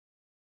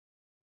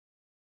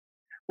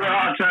 Well,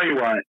 I'll tell you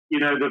what,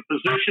 the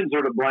physicians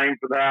are to blame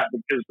for that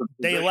because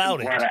they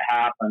allowed it. Let it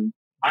happen.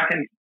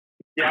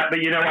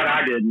 But you know what?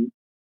 I didn't.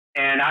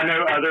 And I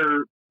know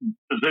other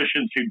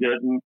physicians who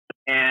didn't.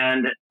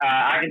 And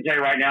I can tell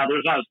you right now,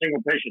 there's not a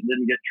single patient that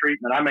didn't get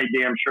treatment. I made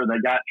damn sure they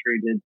got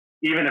treated.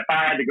 Even if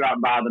I had to go out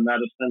and buy the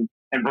medicine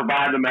and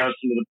provide the medicine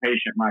to the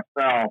patient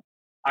myself,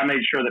 I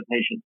made sure that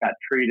patients got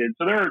treated.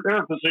 So there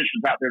are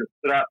physicians out there that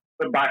stood up,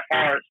 but by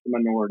far it's the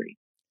minority.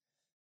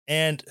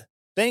 And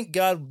thank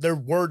God there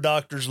were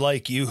doctors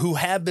like you who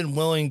have been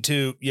willing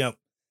to,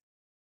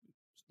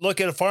 look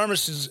at a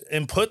pharmacist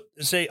and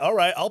say, all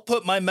right, I'll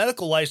put my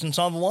medical license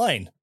on the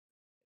line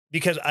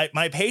because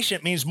my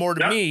patient means more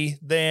to me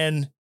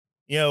than,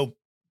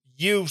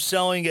 you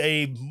selling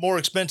a more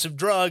expensive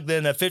drug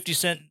than a 50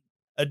 cent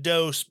a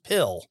dose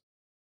pill.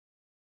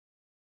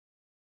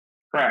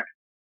 Correct.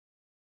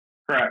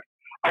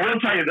 I will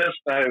tell you this,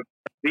 though.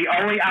 The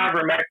only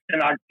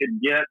ivermectin I could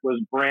get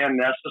was brand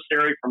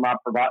necessary from my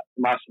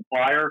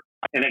supplier,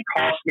 and it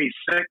cost me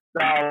 $6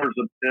 a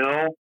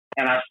pill,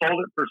 and I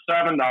sold it for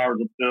 $7 a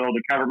pill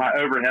to cover my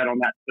overhead on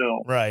that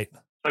pill. Right.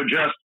 So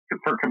just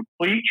for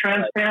complete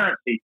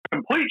transparency,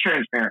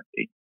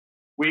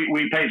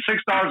 we paid $6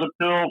 a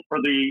pill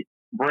for the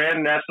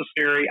brand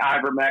necessary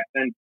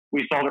ivermectin.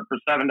 We sold it for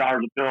 $7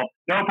 a pill.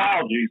 No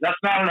apologies. That's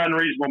not an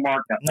unreasonable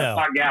markup. That's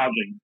not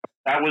gouging.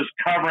 That was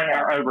covering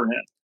our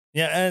overhead.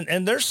 Yeah,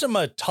 and there's some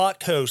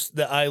talk hosts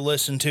that I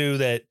listened to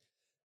that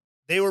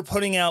they were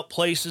putting out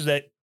places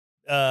that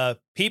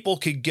people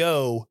could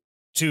go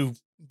to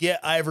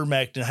get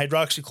ivermectin,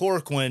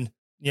 hydroxychloroquine,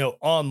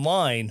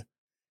 online,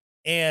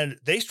 and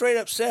they straight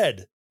up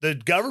said the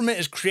government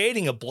is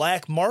creating a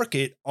black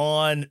market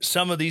on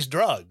some of these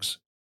drugs,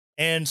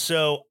 and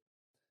so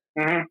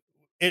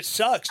it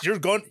sucks. You're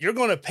going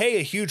to pay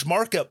a huge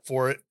markup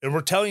for it, and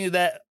we're telling you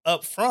that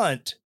up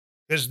front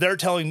because they're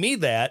telling me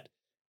that.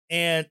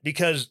 And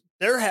because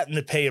they're having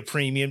to pay a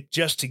premium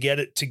just to get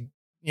it to,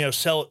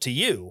 sell it to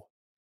you.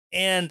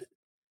 And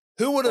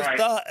who would have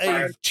thought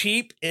a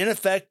cheap,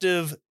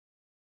 inexpensive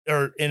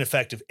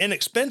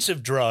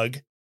drug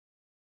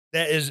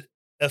that is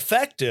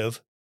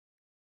effective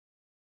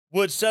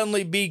would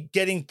suddenly be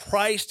getting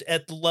priced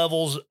at the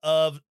levels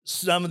of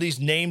some of these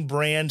name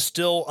brands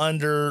still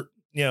under,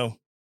 Well,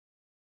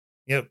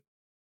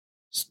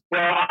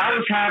 I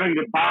was having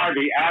to buy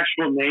the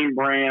actual name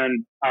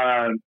brand,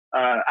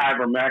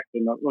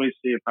 ivermectin. Let me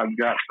see if I've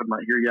got some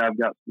right here. Yeah, I've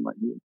got some right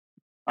here.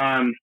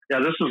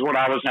 This is what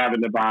I was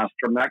having to buy,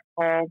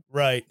 Stramectol.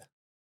 Right.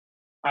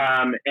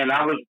 And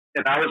I was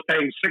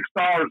paying $6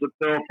 a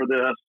pill for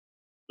this.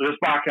 So this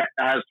box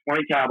has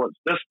 20 tablets.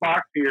 This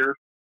box here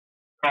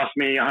cost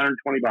me $120.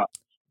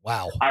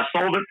 Wow. I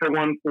sold it for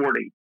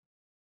 $140.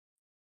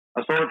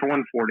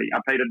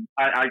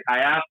 I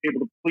asked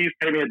people to please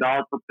pay me $1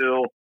 per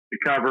pill to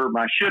cover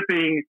my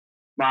shipping,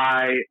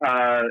 my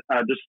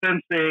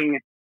dispensing,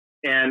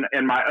 and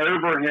my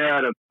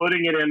overhead of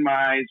putting it in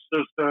my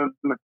system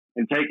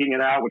and taking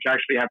it out, which I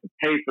actually have to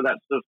pay for that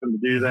system to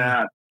do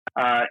that,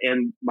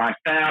 and my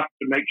staff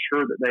to make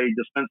sure that they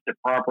dispensed it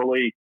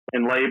properly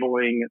and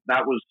labeling.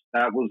 That was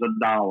 $1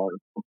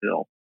 per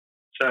pill.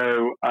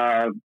 So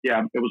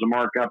it was a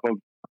markup of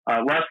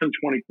less than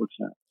 20%.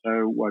 So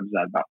what is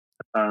that, about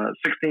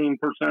 16%,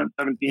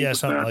 17%? Yeah,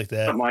 something like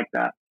that.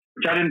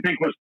 Which I didn't think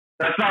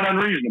that's not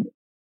unreasonable.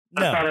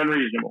 That's not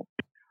unreasonable.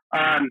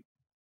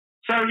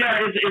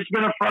 It's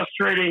been a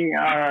frustrating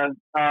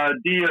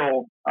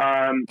deal.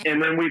 And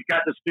then we've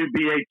got this new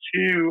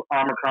BA2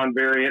 Omicron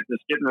variant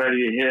that's getting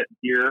ready to hit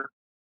here.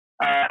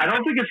 I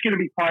don't think it's going to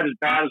be quite as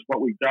bad as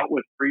what we've dealt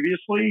with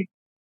previously.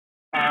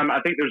 I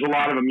think there's a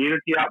lot of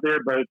immunity out there,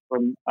 both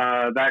from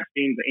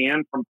vaccines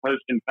and from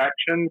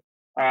post-infection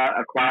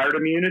acquired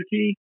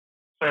immunity.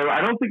 So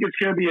I don't think it's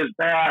going to be as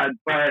bad,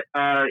 but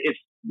it's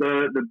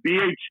the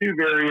BA2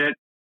 variant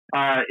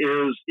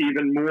is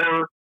even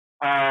more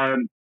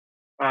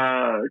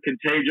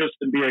contagious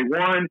than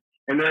BA1.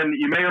 And then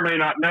you may or may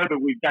not know that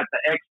we've got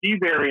the XE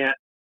variant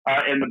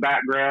in the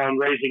background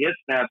raising its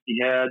nasty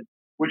head,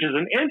 which is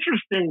an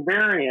interesting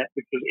variant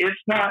because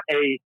it's not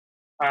a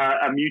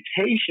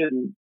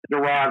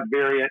mutation-derived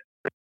variant.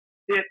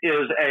 It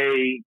is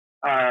a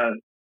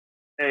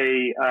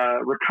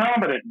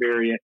recombinant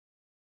variant,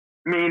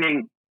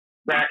 meaning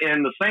that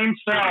in the same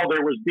cell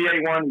there was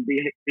BA1 and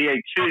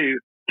BA2,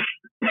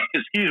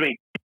 excuse me,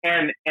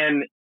 and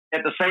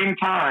at the same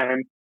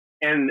time,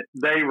 and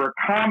they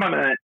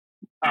recombinant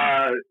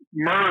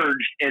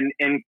merged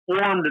and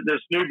formed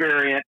this new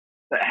variant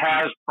that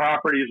has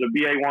properties of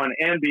BA1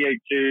 and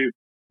BA2,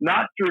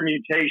 not through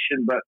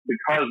mutation, but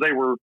because they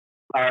were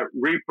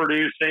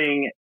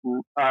reproducing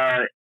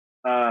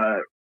in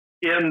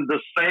the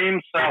same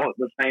cell at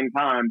the same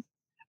time.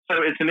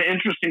 So it's an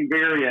interesting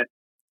variant.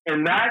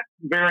 And that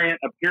variant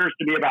appears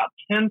to be about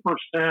 10%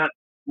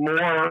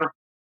 more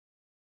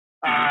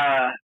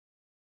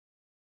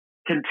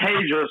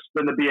contagious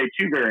than the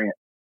BA2 variant.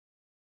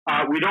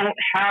 We don't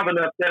have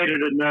enough data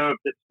to know if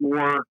it's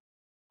more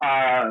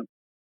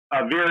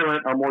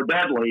virulent or more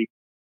deadly,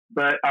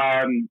 but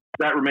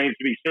that remains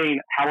to be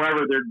seen.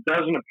 However, there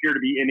doesn't appear to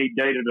be any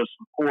data to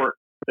support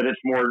that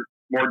it's more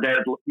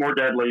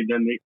deadly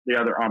than the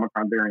other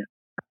Omicron variant.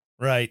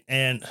 Right,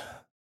 and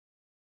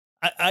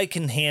I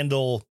can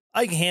handle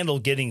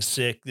getting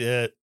sick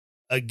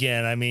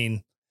again. I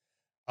mean,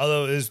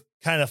 although it was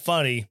kind of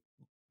funny,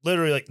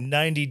 literally like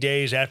 90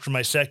 days after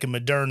my second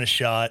Moderna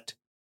shot.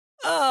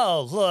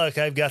 Oh, look,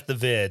 I've got the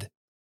vid.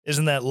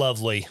 Isn't that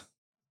lovely?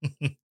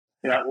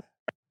 Yeah.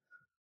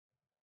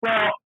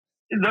 Well,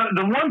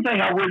 the one thing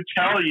I would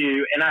tell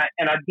you,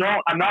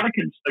 I'm not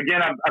for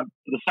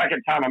the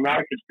second time, I'm not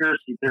a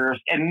conspiracy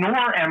theorist, and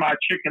nor am I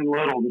Chicken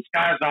Little. The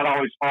sky's not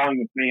always falling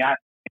with me. I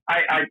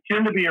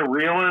tend to be a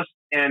realist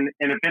and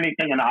if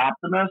anything, an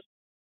optimist.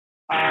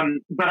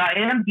 But I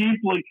am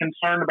deeply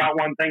concerned about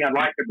one thing I'd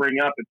like to bring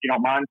up, if you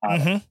don't mind, Tyler.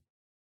 Mm-hmm.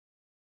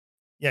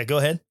 Yeah, go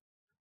ahead.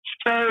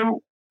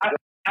 So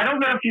I don't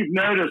know if you've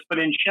noticed, but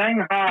in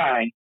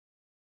Shanghai,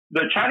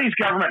 the Chinese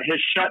government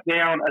has shut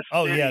down a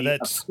city of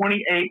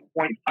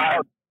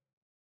 28.5.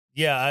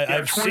 Yeah,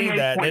 I've seen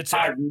that. It's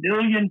 5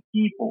 million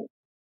people.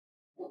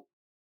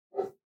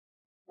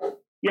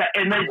 Yeah,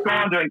 and they've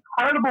gone to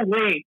incredible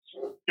lengths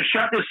to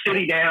shut this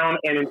city down.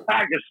 And in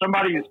fact, if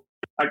somebody's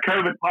a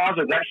COVID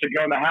positive, they actually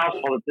go in the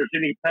household. If there's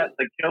any pets,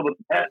 they kill the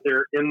pet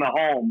there in the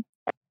home.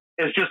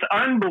 It's just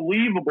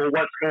unbelievable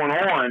what's going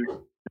on.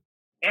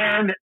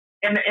 And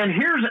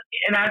here's,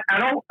 and I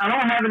don't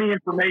have any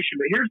information,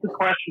 but here's the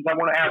questions I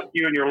want to ask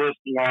you and your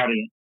listening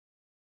audience.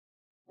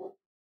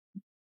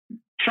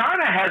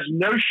 China has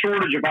no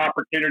shortage of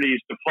opportunities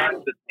to flex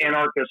its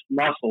anarchist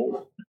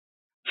muscles.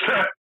 So,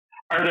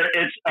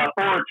 it's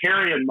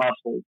authoritarian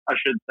muscles, I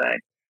should say.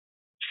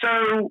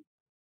 So,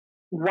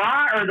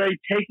 why are they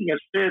taking a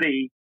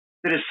city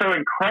that is so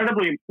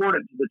incredibly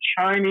important to the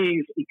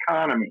Chinese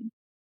economy?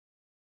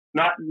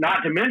 Not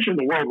to mention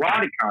the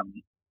worldwide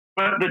economy,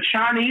 but the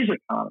Chinese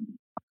economy.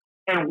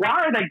 And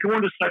why are they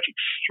going to such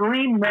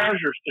extreme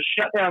measures to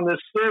shut down this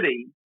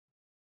city?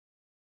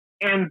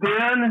 And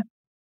then,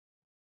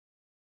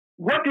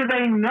 what do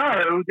they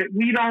know that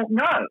we don't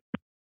know?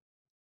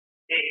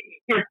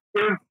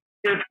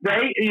 If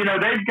they,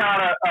 they've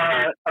got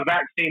a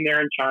vaccine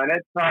there in China.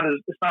 It's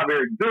not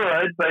very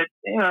good, but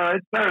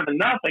it's better than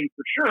nothing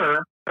for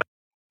sure.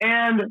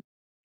 And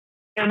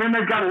then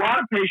they've got a lot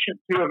of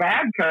patients who have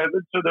had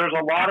COVID, so there's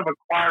a lot of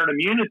acquired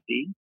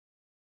immunity.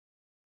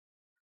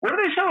 What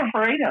are they so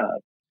afraid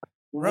of?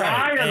 Right.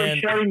 Why are they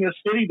shutting this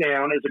city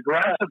down as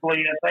aggressively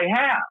as they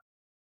have?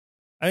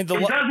 I mean,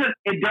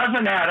 it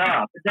doesn't add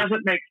up. It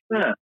doesn't make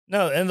sense.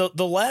 No, and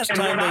the last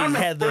time they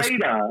had this,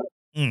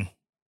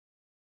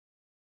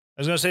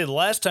 I was going to say the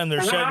last time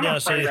they're shutting down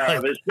a city.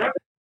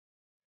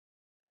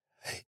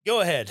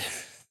 Go ahead.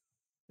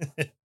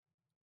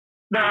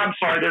 No, I'm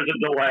sorry. There's a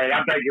delay.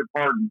 I beg your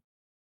pardon.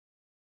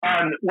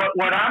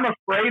 What I'm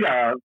afraid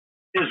of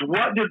is,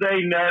 what do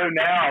they know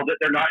now that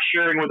they're not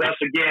sharing with us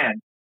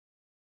again?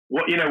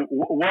 What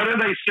are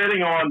they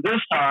sitting on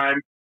this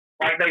time,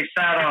 like they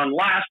sat on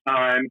last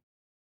time,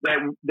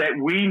 that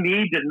we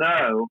need to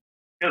know?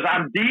 Because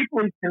I'm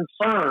deeply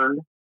concerned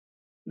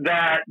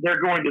that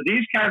they're going to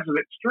these kinds of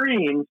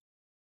extremes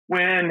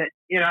when,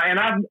 and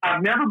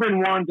I've never been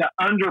one to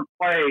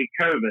underplay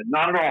COVID,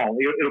 not at all.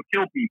 It'll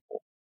kill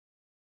people.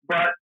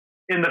 But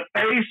in the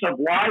face of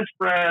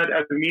widespread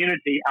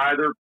immunity,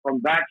 either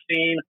from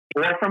vaccine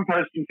or from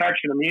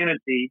post-infection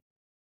immunity,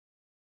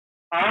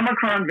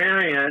 Omicron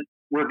variant,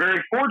 we're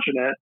very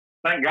fortunate,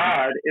 thank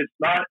God, it's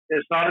not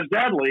as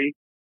deadly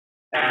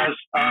as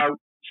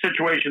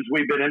situations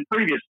we've been in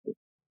previously.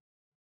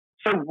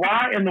 So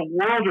why in the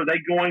world are they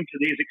going to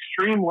these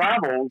extreme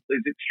levels,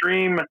 these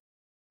extreme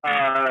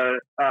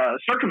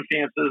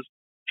circumstances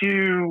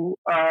to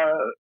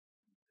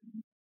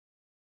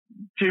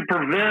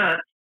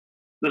prevent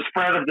the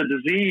spread of the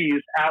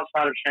disease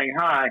outside of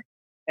Shanghai?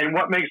 And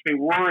what makes me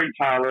worry,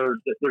 Tyler,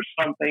 is that there's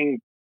something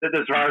that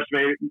this virus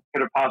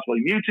could have possibly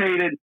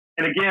mutated.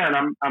 And again,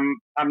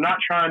 I'm not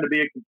trying to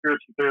be a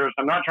conspiracy theorist.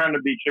 I'm not trying to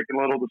be Chicken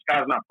Little. The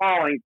sky's not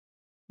falling.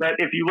 But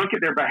if you look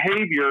at their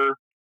behavior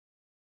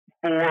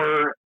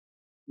for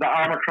the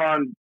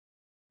Omicron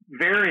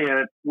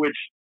variant, which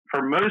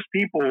for most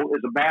people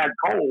is a bad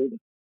cold,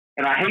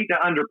 and I hate to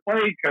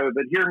underplay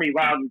COVID, hear me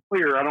loud and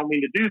clear. I don't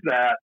mean to do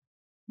that.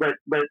 But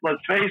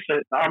let's face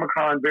it, the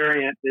Omicron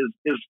variant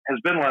has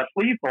been less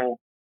lethal.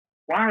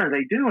 Why are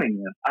they doing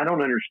this? I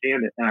don't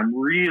understand it, and I'm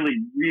really,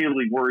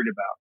 really worried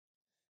about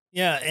it.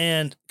 Yeah,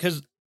 and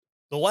because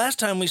the last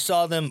time we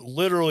saw them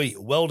literally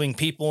welding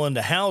people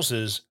into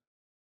houses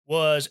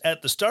was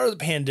at the start of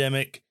the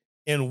pandemic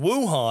in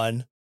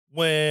Wuhan,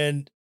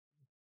 when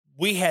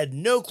we had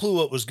no clue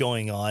what was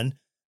going on.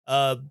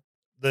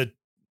 The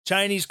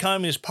Chinese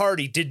Communist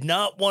Party did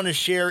not want to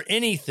share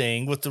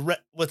anything with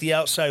the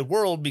outside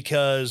world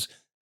because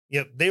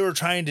they were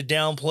trying to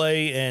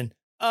downplay and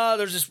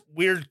there's this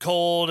weird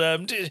cold.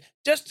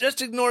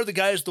 Just ignore the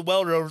guys, the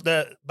welder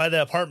over by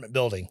the apartment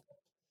building.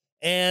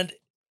 And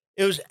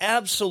it was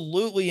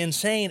absolutely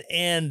insane.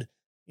 And,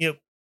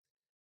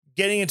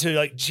 getting into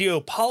like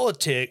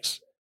geopolitics,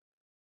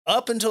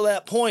 up until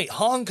that point,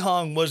 Hong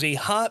Kong was a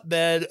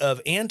hotbed of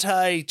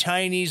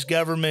anti-Chinese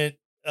government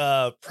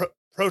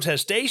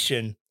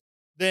protestation.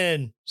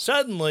 Then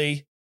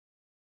suddenly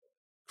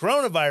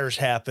coronavirus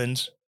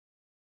happens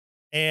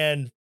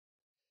and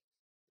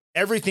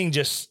everything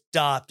just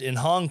stopped in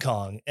Hong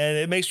Kong. And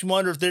it makes me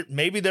wonder if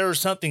maybe there was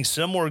something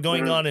similar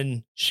going on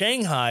in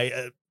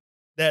Shanghai,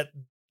 that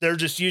they're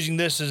just using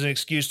this as an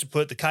excuse to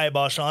put the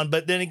kibosh on.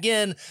 But then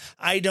again,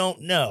 I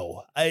don't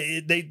know.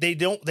 They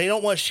don't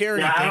want to share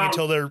anything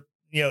until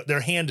their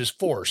hand is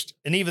forced.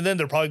 And even then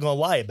they're probably going to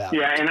lie about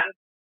it. And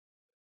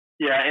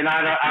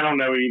I don't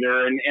know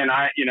either. And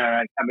I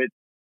mean,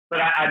 but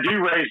I do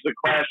raise the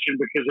question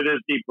because it is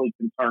deeply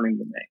concerning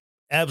to me.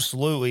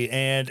 Absolutely.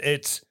 And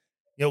it's,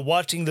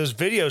 watching those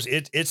videos,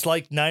 it's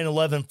like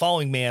 9/11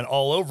 Falling Man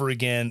all over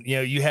again.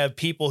 You have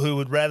people who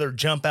would rather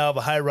jump out of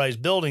a high-rise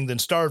building than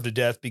starve to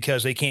death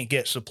because they can't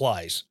get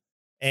supplies.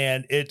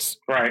 And it's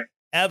right.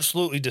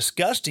 Absolutely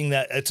disgusting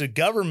that it's a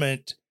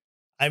government.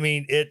 I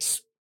mean,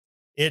 it's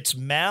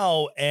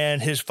Mao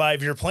and his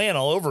 5-year plan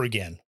all over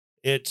again.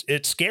 It's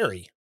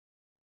scary.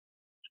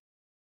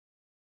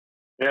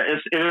 Yeah,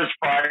 it is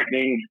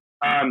frightening.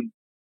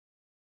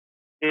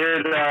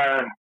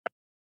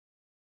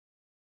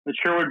 It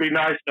sure would be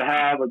nice to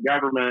have a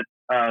government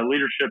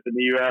leadership in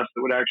the U.S.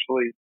 that would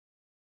actually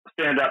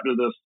stand up to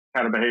this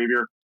kind of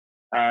behavior,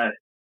 and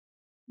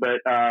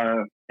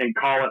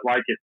call it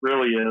like it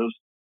really is.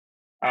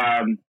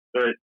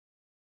 But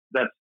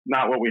that's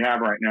not what we have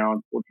right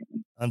now,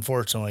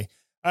 unfortunately.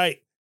 All right.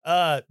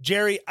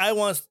 Jerry, I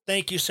want to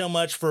thank you so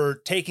much for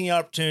taking the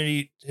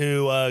opportunity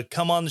to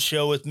come on the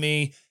show with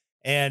me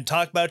and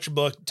talk about your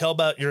book, tell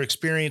about your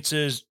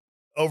experiences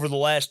over the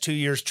last 2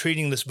 years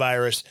treating this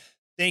virus.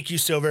 Thank you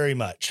so very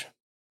much.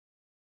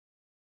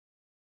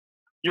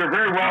 You're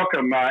very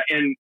welcome.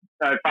 And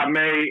if I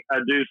may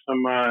do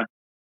some,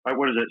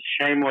 what is it?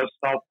 Shameless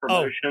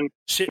self-promotion.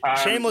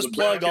 Shameless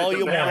plug all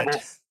you want.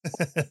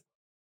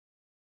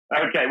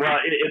 Okay. Well,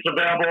 it's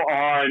available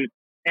on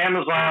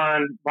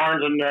Amazon,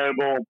 Barnes &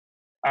 Noble,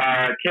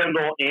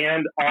 Kindle,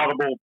 and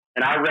Audible.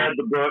 And I read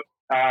the book.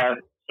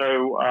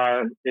 So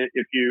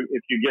if you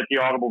get the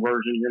Audible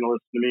version, you're going to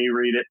listen to me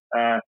read it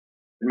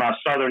in my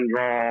Southern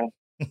drawl.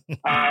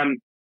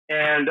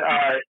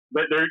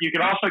 But you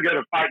can also go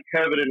to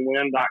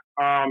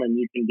fightcovidandwin.com and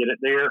you can get it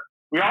there.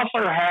 We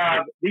also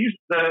have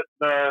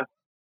the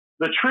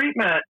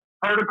treatment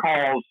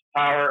protocols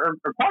are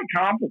quite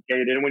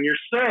complicated. And when you're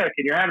sick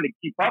and you're having to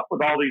keep up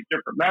with all these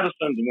different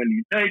medicines and when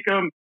you take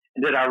them,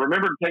 and did I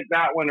remember to take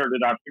that one or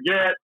did I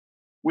forget?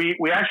 We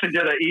actually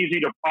did an easy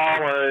to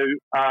follow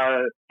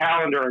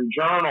calendar and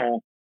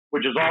journal,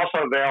 which is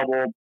also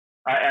available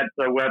at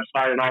the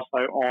website and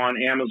also on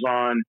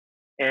Amazon.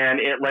 And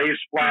it lays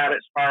flat,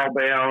 it's spiral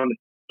bound.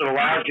 So it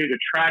allows you to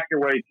track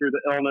your way through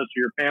the illness or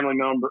your family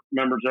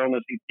member's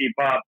illness and keep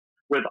up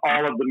with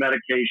all of the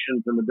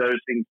medications and the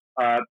dosing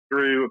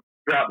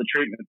throughout the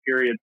treatment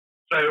period.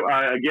 So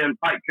again,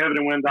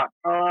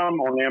 fightcovidandwin.com,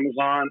 on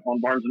Amazon, on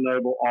Barnes &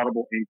 Noble,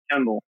 Audible, and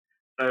Kindle.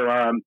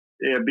 So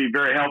it'd be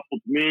very helpful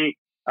to me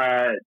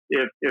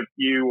if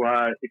you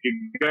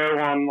go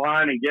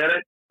online and get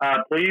it.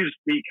 Please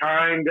be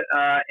kind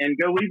and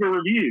go leave a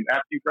review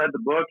after you've read the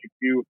book. If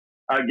you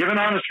give an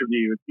honest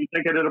review. If you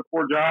think I did a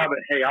poor job,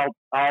 hey, I'll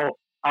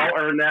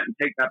earn that and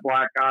take that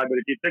black eye. But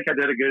if you think I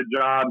did a good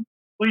job,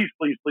 please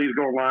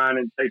go online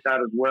and take that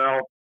as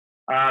well.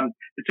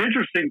 It's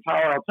interesting,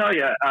 Tyler. I'll tell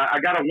you, I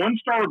got a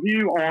 1-star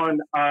review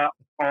on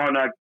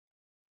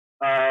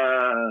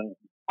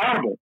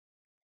Audible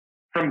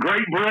from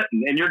Great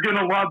Britain, and you're going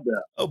to love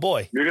this. Oh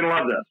boy, you're going to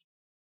love this.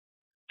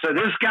 So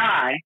this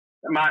guy,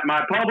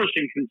 my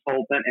publishing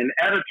consultant and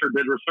editor,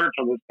 did research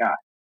on this guy.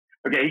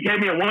 Okay, he gave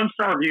me a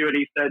 1-star review, and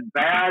he said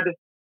bad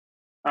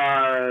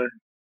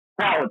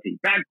quality.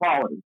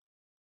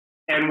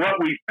 And what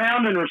we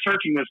found in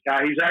researching this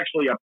guy, he's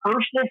actually a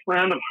personal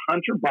friend of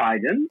Hunter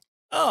Biden.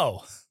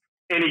 Oh,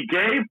 and he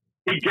gave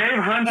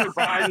Hunter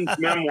Biden's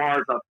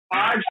memoirs a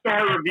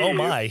 5-star review. Oh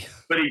my!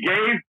 But he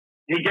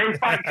gave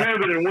Fight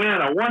COVID and Win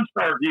a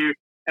 1-star review.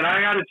 And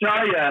I got to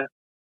tell you,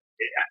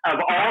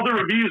 of all the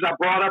reviews I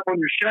brought up on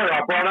your show,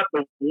 I brought up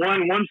the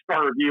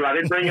 1-star review. I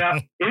didn't bring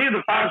up any of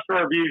the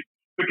 5-star reviews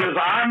because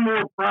I'm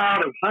more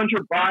proud of Hunter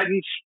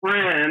Biden's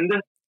friend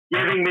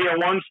giving me a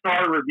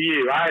 1-star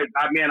review. I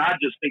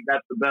just think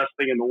that's the best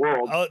thing in the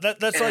world. Oh,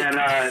 that's and,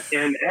 like,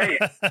 and hey,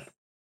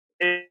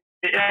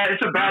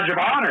 it's a badge of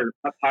honor,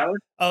 Tyler.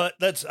 Oh,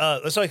 that's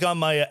like on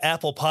my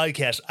Apple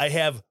podcast. I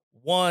have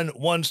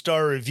one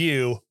star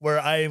review where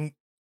I'm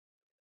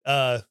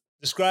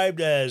described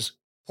as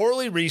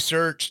poorly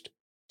researched,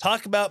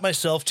 talk about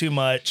myself too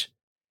much,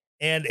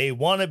 and a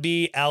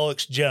wannabe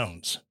Alex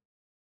Jones.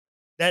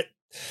 That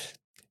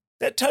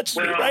touched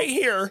me right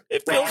here.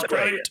 It feels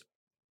great.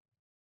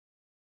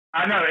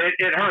 I know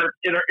it hurts.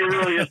 It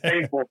really is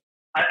painful.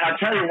 I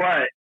tell you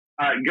what,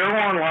 go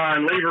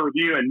online, leave a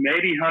review, and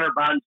maybe Hunter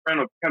Biden's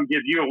friend will come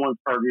give you a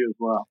 1-star review as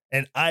well.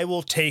 And I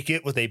will take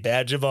it with a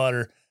badge of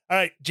honor. All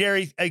right,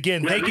 Jerry,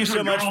 again, thank you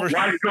so much for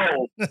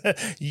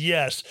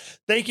Yes.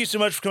 Thank you so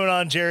much for coming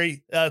on,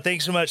 Jerry.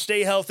 Thanks so much.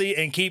 Stay healthy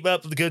and keep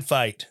up the good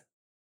fight.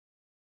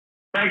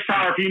 Thanks,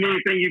 Tyler. If you need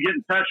anything, you get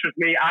in touch with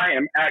me. I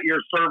am at your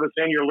service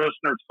and your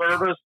listener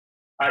service.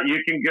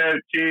 You can go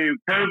to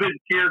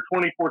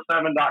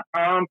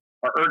covidcare247.com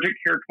or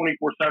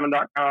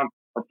urgentcare247.com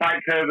or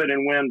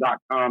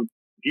fightcovidandwin.com.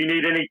 If you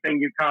need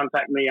anything, you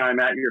contact me. I'm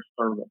at your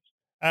service.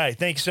 All right.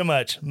 Thanks so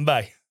much.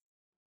 Bye.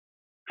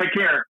 Take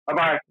care.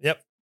 Bye-bye.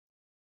 Yep.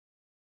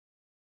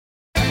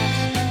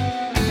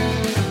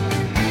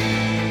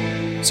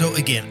 So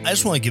again, I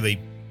just want to give a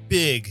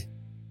big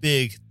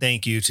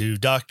thank you to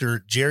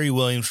Dr. Jerry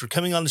Williams for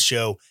coming on the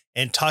show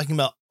and talking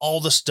about all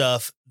the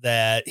stuff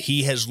that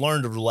he has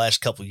learned over the last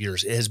couple of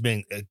years. It has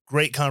been a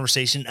great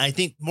conversation. I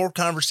think more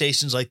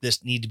conversations like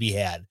this need to be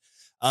had.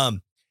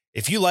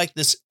 If you like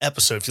this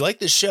episode, if you like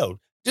this show,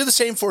 do the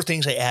same 4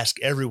 things I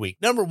ask every week.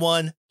 Number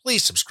 1,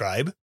 please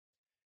subscribe.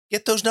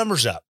 Get those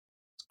numbers up.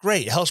 It's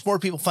great. It helps more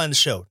people find the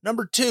show.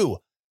 Number 2,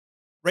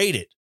 rate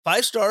it.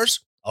 5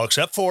 stars. I'll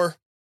accept 4.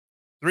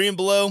 3 and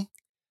below,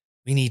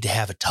 we need to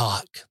have a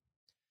talk.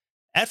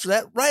 After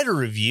that, write a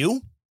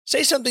review.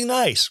 Say something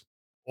nice.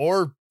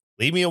 Or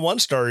leave me a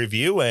 1-star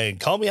review and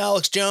call me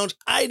Alex Jones.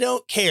 I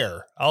don't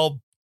care.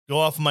 I'll go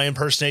off of my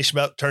impersonation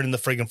about turning the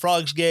friggin'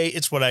 frogs gay.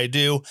 It's what I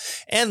do.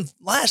 And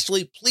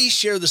lastly, please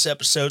share this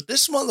episode.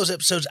 This is one of those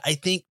episodes I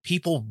think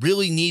people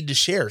really need to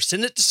share.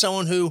 Send it to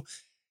someone who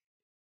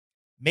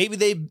maybe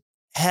they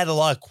had a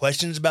lot of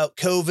questions about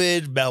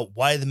COVID, about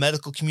why the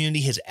medical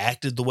community has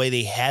acted the way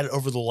they had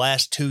over the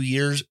last 2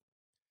 years.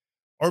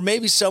 Or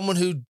maybe someone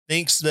who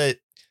thinks that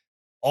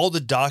all the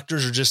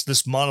doctors are just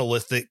this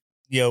monolithic,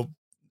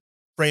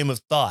 frame of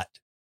thought.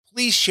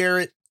 Please share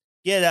it.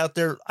 Get out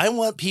there. I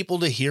want people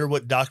to hear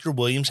what Dr.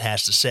 Williams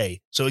has to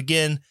say. So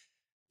again,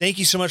 thank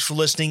you so much for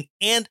listening.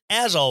 And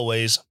as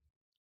always,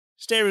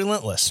 stay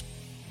relentless.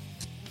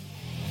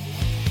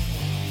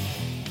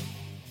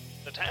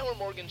 The Tyler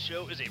Morgan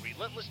Show is a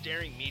Relentless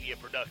Daring media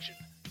production.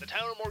 The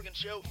Tyler Morgan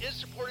Show is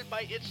supported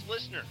by its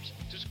listeners.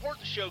 To support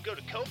the show, go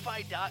to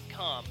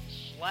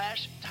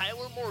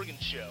ko-fi.com/Tyler Morgan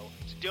Show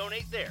to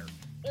donate there,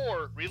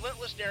 or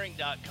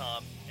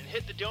relentlessdaring.com and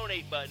hit the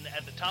donate button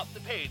at the top of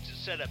the page to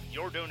set up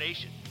your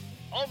donation.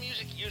 All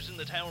music used in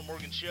the Tyler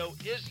Morgan Show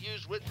is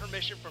used with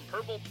permission from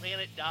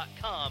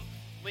purpleplanet.com,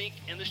 link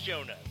in the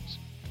show notes.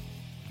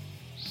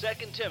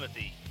 2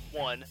 Timothy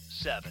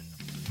 1:7.